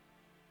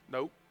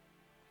 Nope.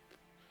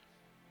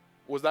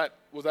 Was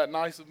that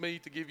nice of me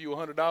to give you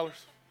 $100?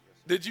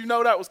 Did you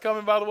know that was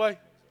coming, by the way?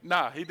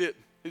 Nah, he didn't.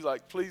 He's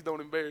like, please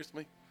don't embarrass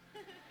me.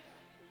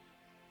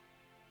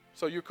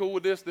 So you're cool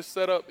with this? This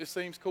setup, it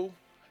seems cool?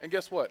 And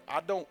guess what?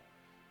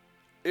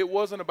 It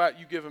wasn't about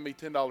you giving me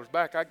 $10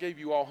 back. I gave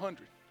you all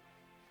 100.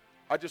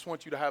 I just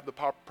want you to have the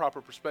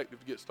proper perspective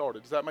to get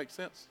started. Does that make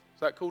sense? Is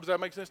that cool? Does that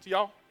make sense to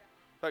y'all?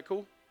 Is that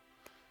cool?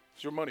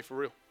 It's your money for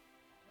real.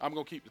 I'm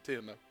going to keep the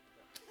 10 though.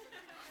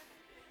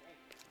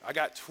 I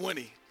got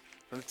 20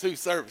 from the 2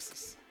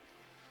 services.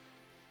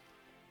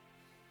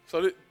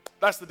 So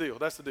that's the deal.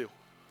 That's the deal.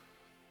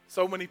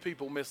 So many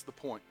people miss the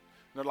point.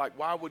 And they're like,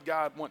 why would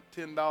God want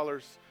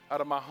 $10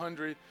 out of my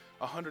 100,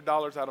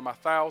 $100 out of my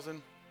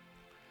 1,000?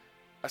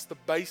 That's the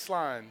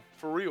baseline,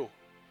 for real.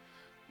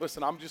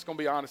 Listen, I'm just going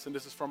to be honest, and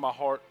this is from my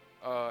heart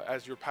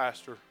as your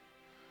pastor.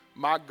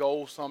 My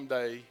goal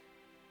someday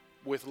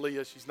with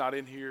Leah, she's not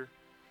in here.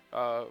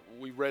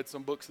 We read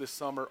some books this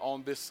summer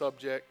on this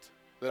subject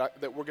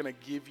that we're going to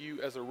give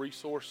you as a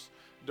resource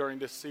during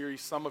this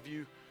series. Some of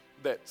you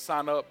that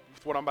sign up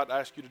with what I'm about to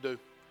ask you to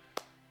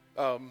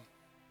do.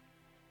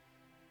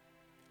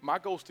 My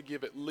goal is to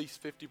give at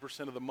least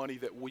 50% of the money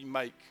that we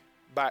make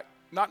back,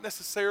 not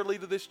necessarily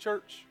to this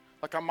church.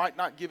 Like I might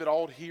not give it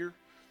all here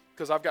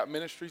because I've got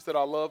ministries that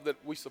I love that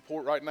we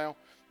support right now.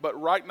 But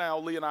right now,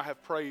 Lee and I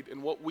have prayed,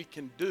 and what we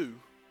can do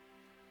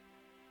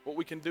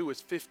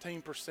is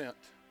 15%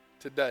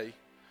 today.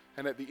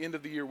 And at the end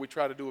of the year, we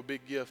try to do a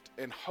big gift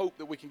and hope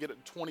that we can get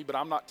it to 20, but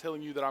I'm not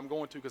telling you that I'm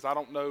going to because I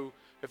don't know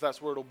if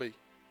that's where it'll be.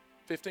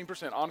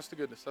 15%, honest to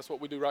goodness, that's what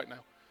we do right now.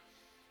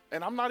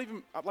 And I'm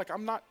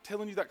not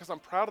telling you that because I'm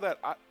proud of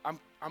that.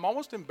 I'm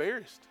almost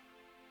embarrassed.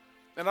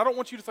 And I don't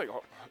want you to think,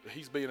 oh,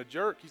 he's being a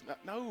jerk. He's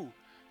not. No,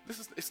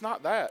 it's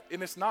not that.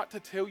 And it's not to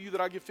tell you that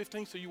I give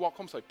 15 so you walk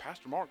home and say,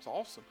 Pastor Mark's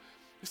awesome.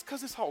 It's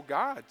because it's all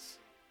God's.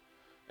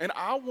 And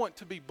I want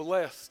to be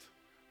blessed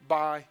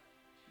by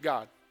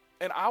God.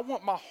 And I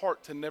want my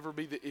heart to never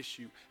be the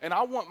issue. And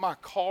I want my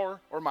car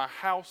or my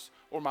house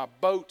or my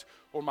boat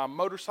or my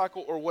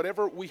motorcycle or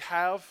whatever we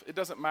have, it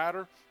doesn't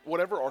matter,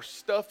 whatever our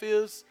stuff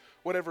is,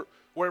 wherever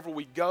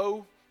we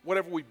go,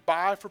 whatever we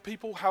buy for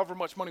people, however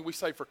much money we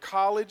save for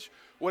college,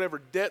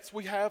 whatever debts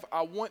we have,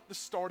 I want the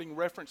starting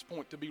reference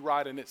point to be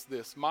right, and it's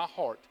this. My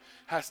heart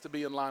has to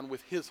be in line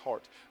with his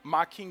heart.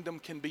 My kingdom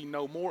can be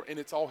no more, and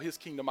it's all his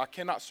kingdom. I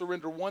cannot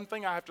surrender one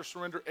thing. I have to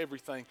surrender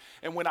everything.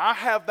 And when I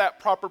have that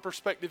proper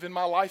perspective in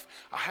my life,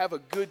 I have a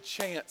good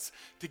chance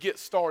to get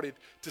started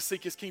to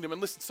seek his kingdom. And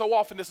listen, so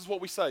often this is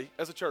what we say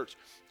as a church.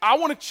 I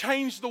want to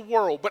change the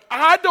world, but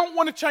I don't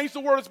want to change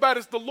the world as bad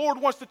as the Lord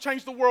wants to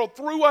change the world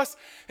through us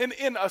and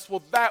in us.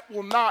 Well, that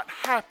will not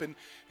happen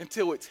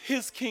until it's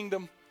his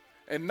kingdom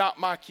and not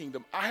my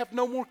kingdom. I have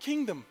no more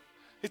kingdom.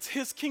 It's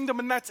his kingdom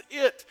and that's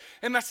it.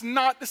 And that's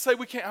not to say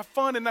we can't have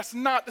fun, and that's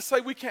not to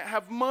say we can't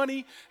have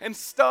money and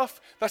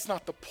stuff. That's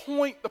not the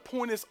point. The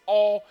point is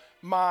all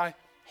my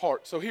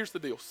heart. So here's the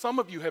deal. Some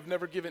of you have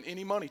never given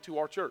any money to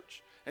our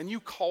church, and you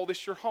call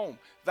this your home.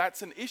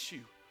 That's an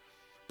issue.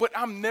 But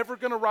I'm never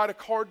going to write a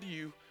card to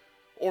you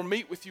or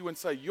meet with you and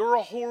say, you're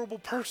a horrible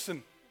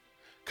person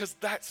Because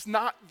that's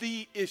not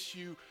the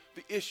issue.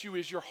 The issue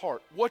is your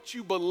heart. What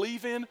you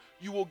believe in,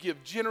 you will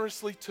give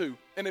generously to.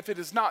 And if it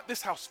is not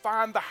this house,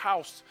 find the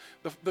house,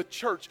 the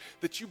church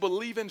that you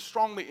believe in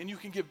strongly and you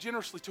can give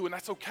generously to. And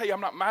that's okay.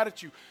 I'm not mad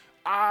at you.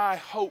 I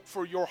hope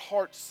for your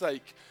heart's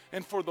sake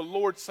and for the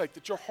Lord's sake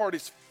that your heart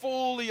is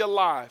fully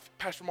alive.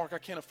 Pastor Mark, I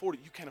can't afford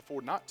it. You can't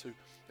afford not to.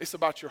 It's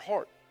about your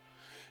heart.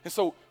 And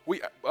so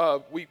we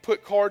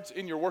put cards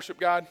in your worship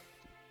guide.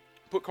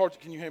 Put cards.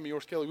 Can you hand me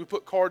yours, Kelly? We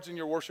put cards in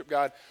your worship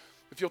guide.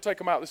 If you'll take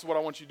them out, this is what I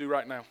want you to do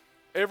right now.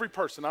 Every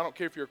person, I don't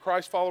care if you're a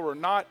Christ follower or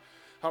not,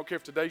 I don't care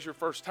if today's your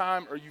first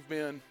time or you've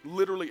been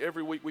literally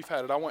every week we've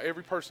had it. I want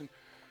every person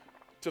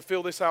to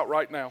fill this out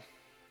right now.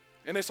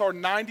 And it's our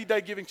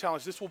 90-day giving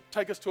challenge. This will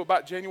take us to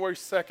about January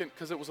 2nd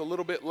because it was a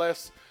little bit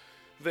less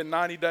than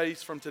 90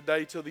 days from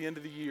today till the end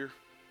of the year.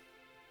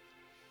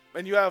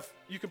 And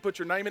you can put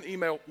your name and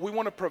email. We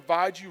want to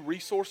provide you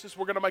resources.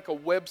 We're going to make a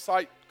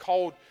website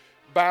called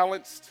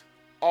Balanced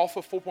off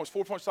of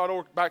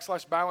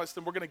 4points.org/balanced,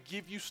 and we're going to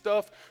give you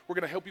stuff. We're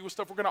going to help you with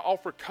stuff. We're going to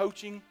offer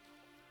coaching.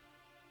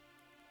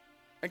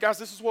 And guys,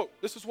 this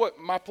is what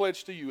my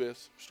pledge to you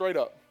is, straight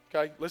up,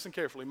 okay? Listen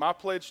carefully. My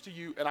pledge to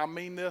you, and I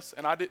mean this,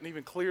 and I didn't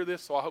even clear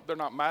this, so I hope they're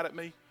not mad at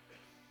me.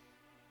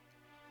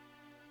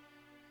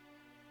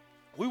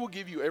 We will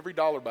give you every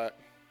dollar back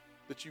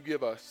that you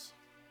give us.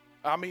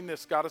 I mean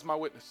this, God is my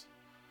witness.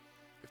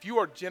 If you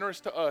are generous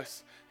to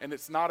us, and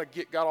it's not a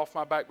get God off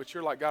my back, but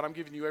you're like, God, I'm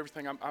giving you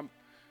everything,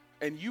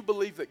 and you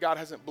believe that God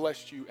hasn't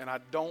blessed you, and I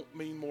don't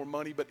mean more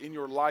money, but in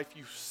your life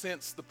you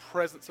sense the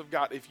presence of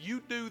God. If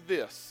you do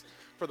this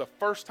for the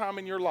first time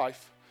in your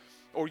life,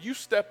 or you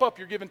step up,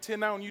 you're giving 10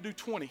 now and you do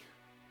 20,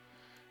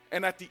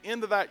 and at the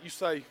end of that you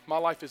say, my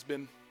life has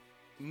been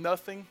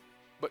nothing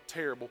but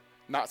terrible.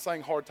 Not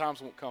saying hard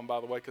times won't come, by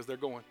the way, because they're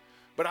going.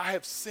 But I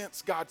have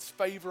sensed God's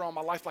favor on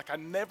my life like I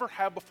never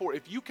have before.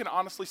 If you can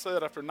honestly say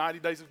that after 90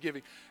 days of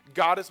giving,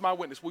 God is my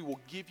witness. We will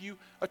give you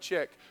a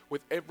check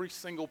with every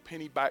single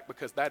penny back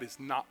because that is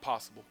not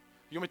possible.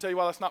 You want me to tell you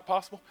why that's not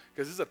possible?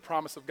 Because this is a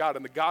promise of God,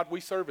 and the God we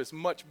serve is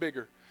much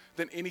bigger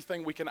than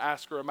anything we can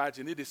ask or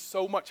imagine. It is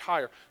so much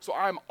higher. So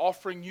I'm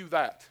offering you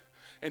that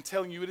and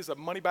telling you it is a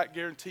money-back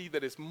guarantee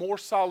that is more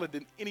solid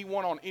than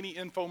anyone on any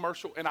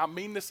infomercial. And I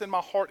mean this in my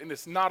heart, and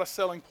it's not a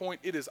selling point.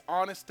 It is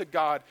honest to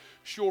God,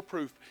 sure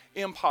proof,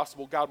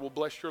 impossible. God will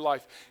bless your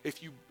life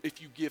if you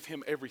give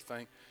him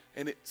everything.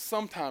 And it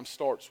sometimes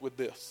starts with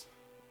this.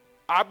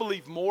 I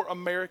believe more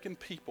American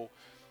people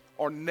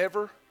are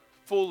never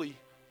fully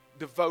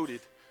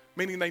devoted,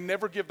 meaning they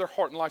never give their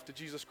heart and life to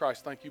Jesus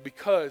Christ, thank you,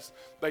 because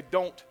they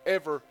don't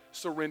ever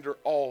surrender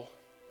all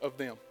of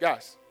them.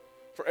 Guys,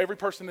 for every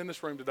person in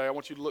this room today, I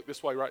want you to look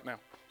this way right now.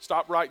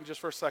 Stop writing just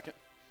for a second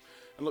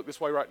and look this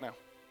way right now.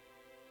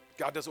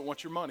 God doesn't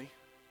want your money.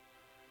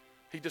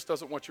 He just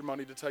doesn't want your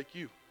money to take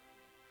you.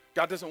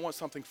 God doesn't want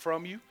something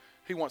from you.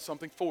 He wants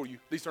something for you.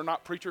 These are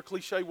not preacher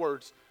cliche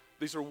words.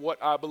 These are what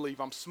I believe.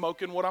 I'm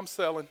smoking what I'm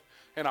selling,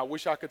 and I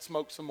wish I could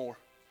smoke some more.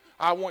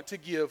 I want to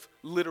give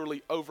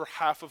literally over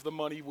half of the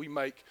money we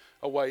make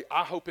away.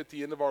 I hope at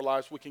the end of our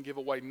lives we can give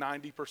away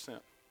 90%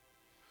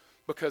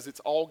 because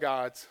it's all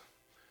God's.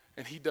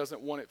 And he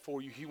doesn't want it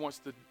for you. He wants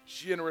to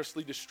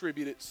generously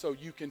distribute it so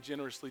you can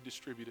generously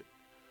distribute it.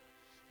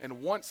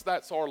 And once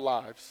that's our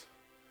lives,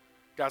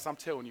 guys, I'm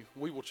telling you,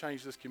 we will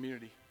change this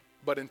community.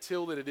 But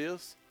until that it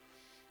is,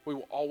 we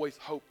will always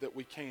hope that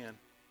we can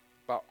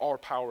by our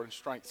power and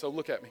strength. So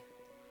look at me.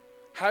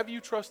 Have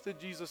you trusted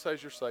Jesus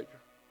as your Savior?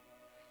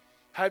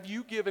 Have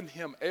you given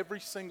him every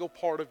single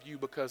part of you?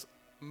 Because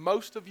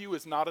most of you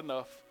is not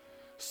enough.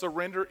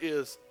 Surrender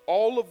is.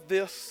 All of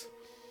this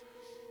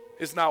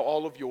is now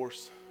all of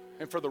yours.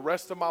 And for the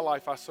rest of my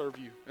life, I serve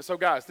you. And so,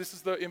 guys, this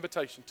is the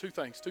invitation. Two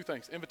things.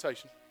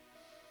 Invitation.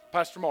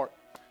 Pastor Mark,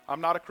 I'm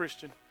not a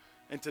Christian,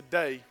 and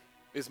today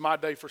is my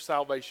day for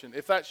salvation.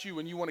 If that's you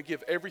and you want to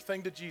give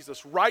everything to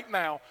Jesus right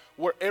now,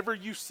 wherever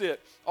you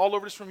sit, all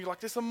over this room, you're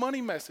like, this is a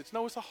money message.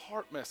 No, it's a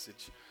heart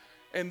message.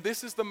 And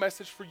this is the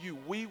message for you.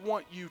 We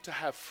want you to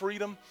have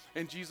freedom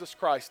in Jesus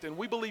Christ. And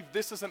we believe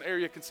this is an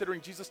area,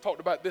 considering Jesus talked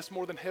about this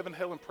more than heaven,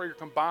 hell, and prayer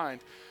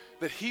combined,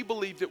 that he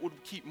believed it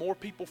would keep more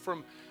people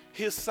from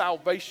his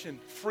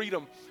salvation,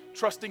 freedom,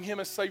 trusting him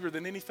as Savior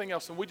than anything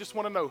else. And we just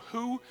want to know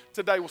who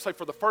today will say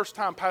for the first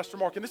time, Pastor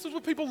Mark, and this is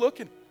what people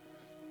looking,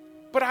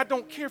 but I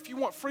don't care if you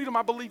want freedom.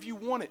 I believe you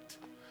want it.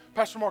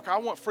 Pastor Mark, I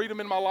want freedom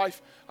in my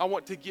life. I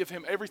want to give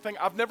him everything.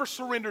 I've never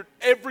surrendered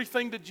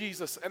everything to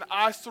Jesus, and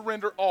I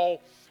surrender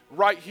all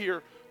right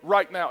here,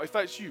 right now. If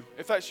that's you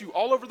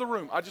all over the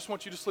room, I just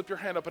want you to slip your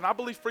hand up. And I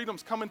believe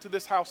freedom's coming to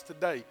this house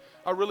today.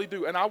 I really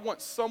do. And I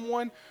want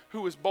someone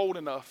who is bold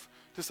enough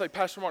to say,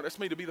 Pastor Mark, that's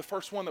me, to be the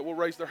first one that will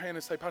raise their hand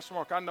and say, Pastor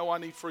Mark, I know I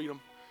need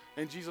freedom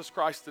in Jesus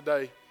Christ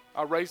today.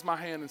 I raise my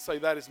hand and say,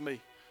 that is me.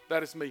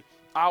 That is me.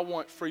 I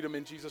want freedom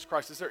in Jesus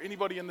Christ. Is there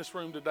anybody in this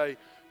room today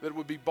that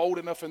would be bold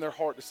enough in their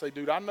heart to say,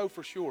 dude, I know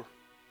for sure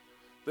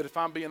that if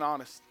I'm being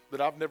honest,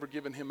 that I've never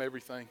given him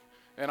everything,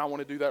 and I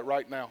want to do that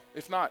right now.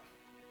 If not,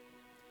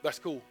 that's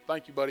cool.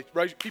 Thank you, buddy.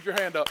 Keep your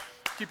hand up.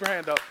 Keep your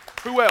hand up.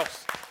 Who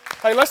else?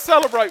 Hey, let's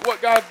celebrate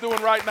what God's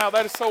doing right now.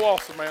 That is so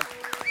awesome, man.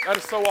 That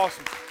is so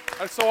awesome.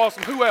 That is so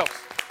awesome. Who else?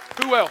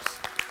 Who else?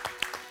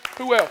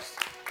 Who else?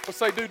 Let's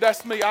say, dude,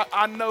 that's me.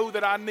 I know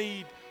that I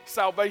need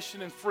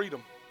salvation and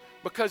freedom,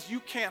 because you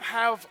can't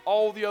have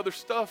all the other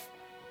stuff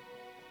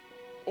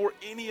or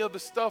any of the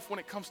stuff when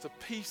it comes to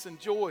peace and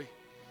joy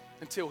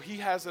until he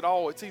has it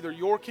all. It's either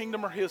your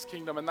kingdom or his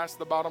kingdom, and that's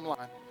the bottom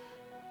line.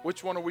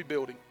 Which one are we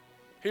building?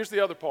 Here's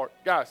the other part.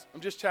 Guys,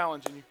 I'm just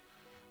challenging you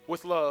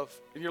with love.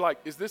 And you're like,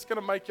 is this going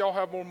to make y'all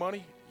have more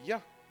money? Yeah.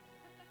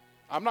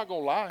 I'm not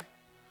going to lie.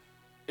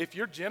 If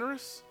you're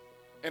generous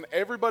and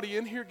everybody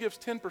in here gives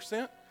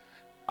 10%,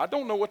 I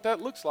don't know what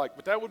that looks like,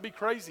 but that would be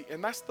crazy.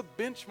 And that's the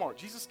benchmark.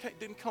 Jesus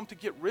didn't come to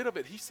get rid of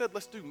it. He said,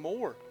 let's do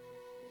more.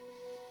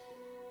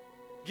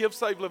 Give,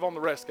 save, live on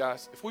the rest,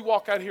 guys. If we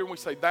walk out here and we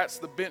say, that's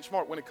the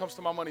benchmark when it comes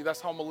to my money,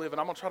 that's how I'm going to live, and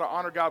I'm going to try to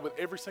honor God with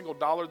every single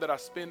dollar that I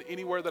spend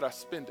anywhere that I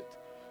spend it.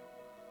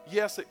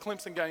 Yes, at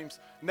Clemson games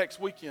next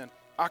weekend,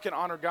 I can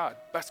honor God.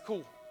 That's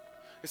cool.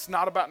 It's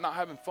not about not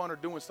having fun or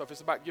doing stuff. It's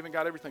about giving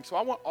God everything. So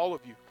I want all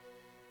of you.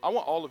 I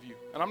want all of you.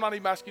 And I'm not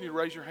even asking you to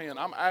raise your hand.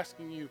 I'm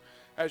asking you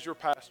as your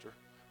pastor,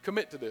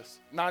 commit to this,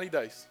 90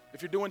 days.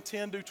 If you're doing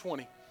 10, do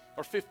 20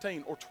 or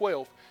 15 or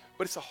 12.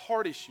 But it's a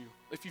heart issue.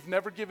 If you've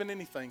never given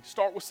anything,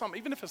 start with something,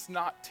 even if it's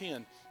not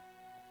 10.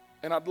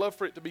 And I'd love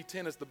for it to be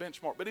 10 as the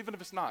benchmark. But even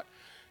if it's not,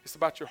 it's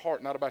about your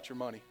heart, not about your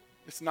money.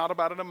 It's not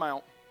about an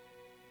amount.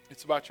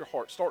 It's about your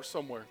heart. Start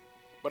somewhere.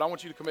 But I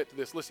want you to commit to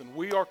this. Listen,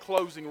 we are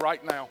closing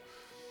right now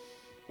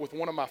with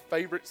one of my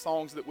favorite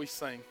songs that we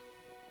sing.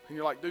 And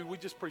you're like, dude, we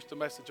just preached a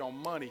message on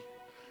money.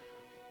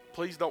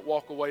 Please don't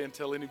walk away and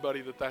tell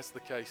anybody that that's the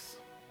case.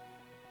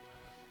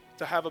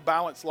 To have a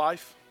balanced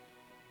life,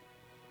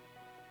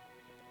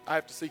 I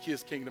have to seek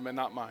his kingdom and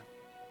not mine.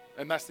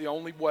 And that's the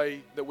only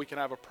way that we can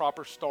have a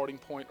proper starting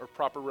point or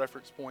proper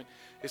reference point,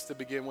 is to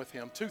begin with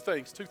him. Two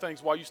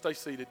things while you stay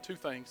seated. Two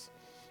things.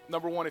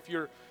 Number one, if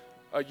you're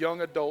a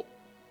young adult,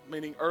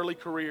 meaning early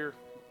career,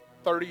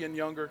 30 and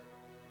younger,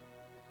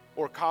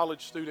 or a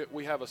college student,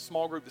 we have a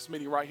small group that's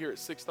meeting right here at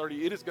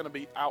 6:30. It is going to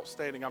be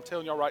outstanding. I'm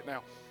telling y'all right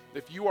now,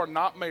 if you are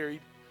not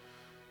married,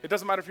 it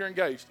doesn't matter if you're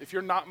engaged. If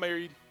you're not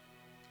married,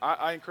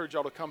 I encourage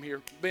y'all to come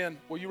here. Ben,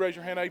 will you raise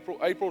your hand, April?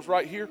 April's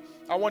right here.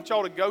 I want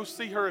y'all to go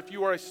see her if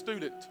you are a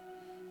student.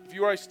 If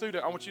you are a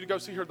student, I want you to go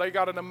see her. They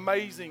got an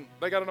amazing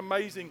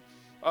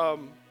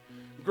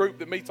group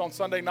that meets on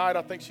Sunday night.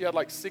 I think she had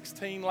like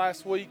 16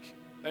 last week,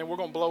 and we're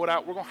going to blow it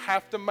out. We're going to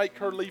have to make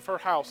her leave her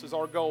house is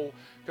our goal,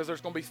 because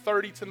there's going to be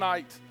 30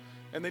 tonight.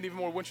 And then even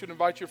more, I want you to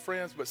invite your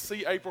friends. But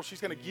see April.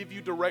 She's going to give you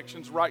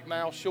directions right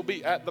now. She'll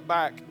be at the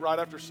back right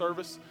after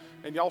service.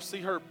 And y'all see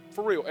her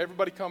for real.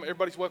 Everybody come.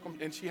 Everybody's welcome.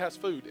 And she has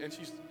food. And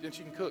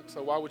she can cook.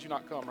 So why would you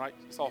not come, right?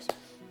 It's awesome.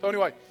 So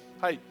anyway,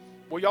 hey,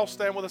 will y'all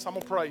stand with us? I'm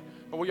going to pray.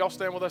 And will y'all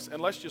stand with us?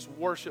 And let's just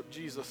worship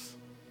Jesus.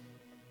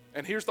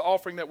 And here's the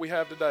offering that we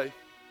have today.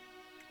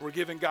 We're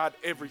giving God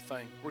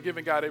everything. We're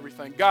giving God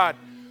everything. God,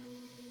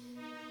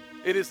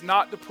 it is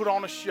not to put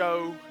on a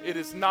show. It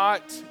is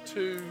not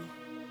to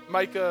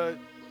make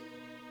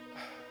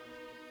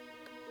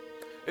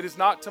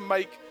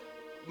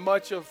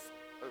much of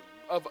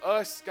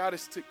us, God.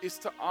 It's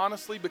to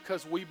honestly,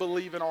 because we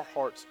believe in our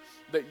hearts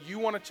that you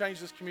want to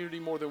change this community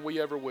more than we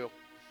ever will.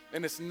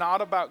 And it's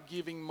not about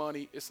giving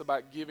money, it's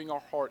about giving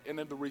our heart. And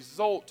then the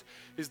result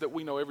is that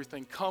we know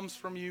everything comes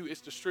from you,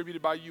 it's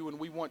distributed by you, and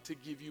we want to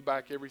give you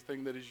back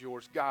everything that is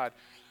yours. God,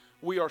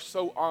 we are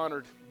so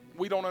honored.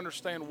 We don't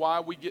understand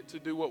why we get to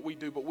do what we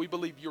do, but we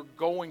believe you're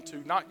going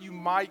to, not you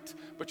might,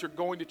 but you're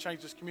going to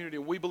change this community.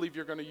 And we believe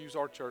you're going to use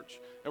our church,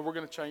 and we're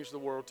going to change the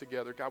world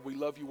together. God, we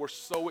love you. We're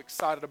so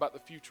excited about the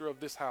future of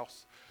this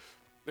house.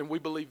 And we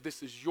believe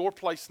this is your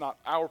place, not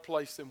our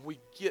place, and we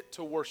get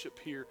to worship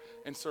here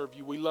and serve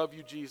you. We love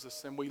you,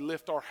 Jesus, and we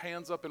lift our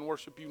hands up and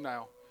worship you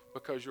now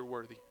because you're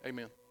worthy.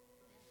 Amen.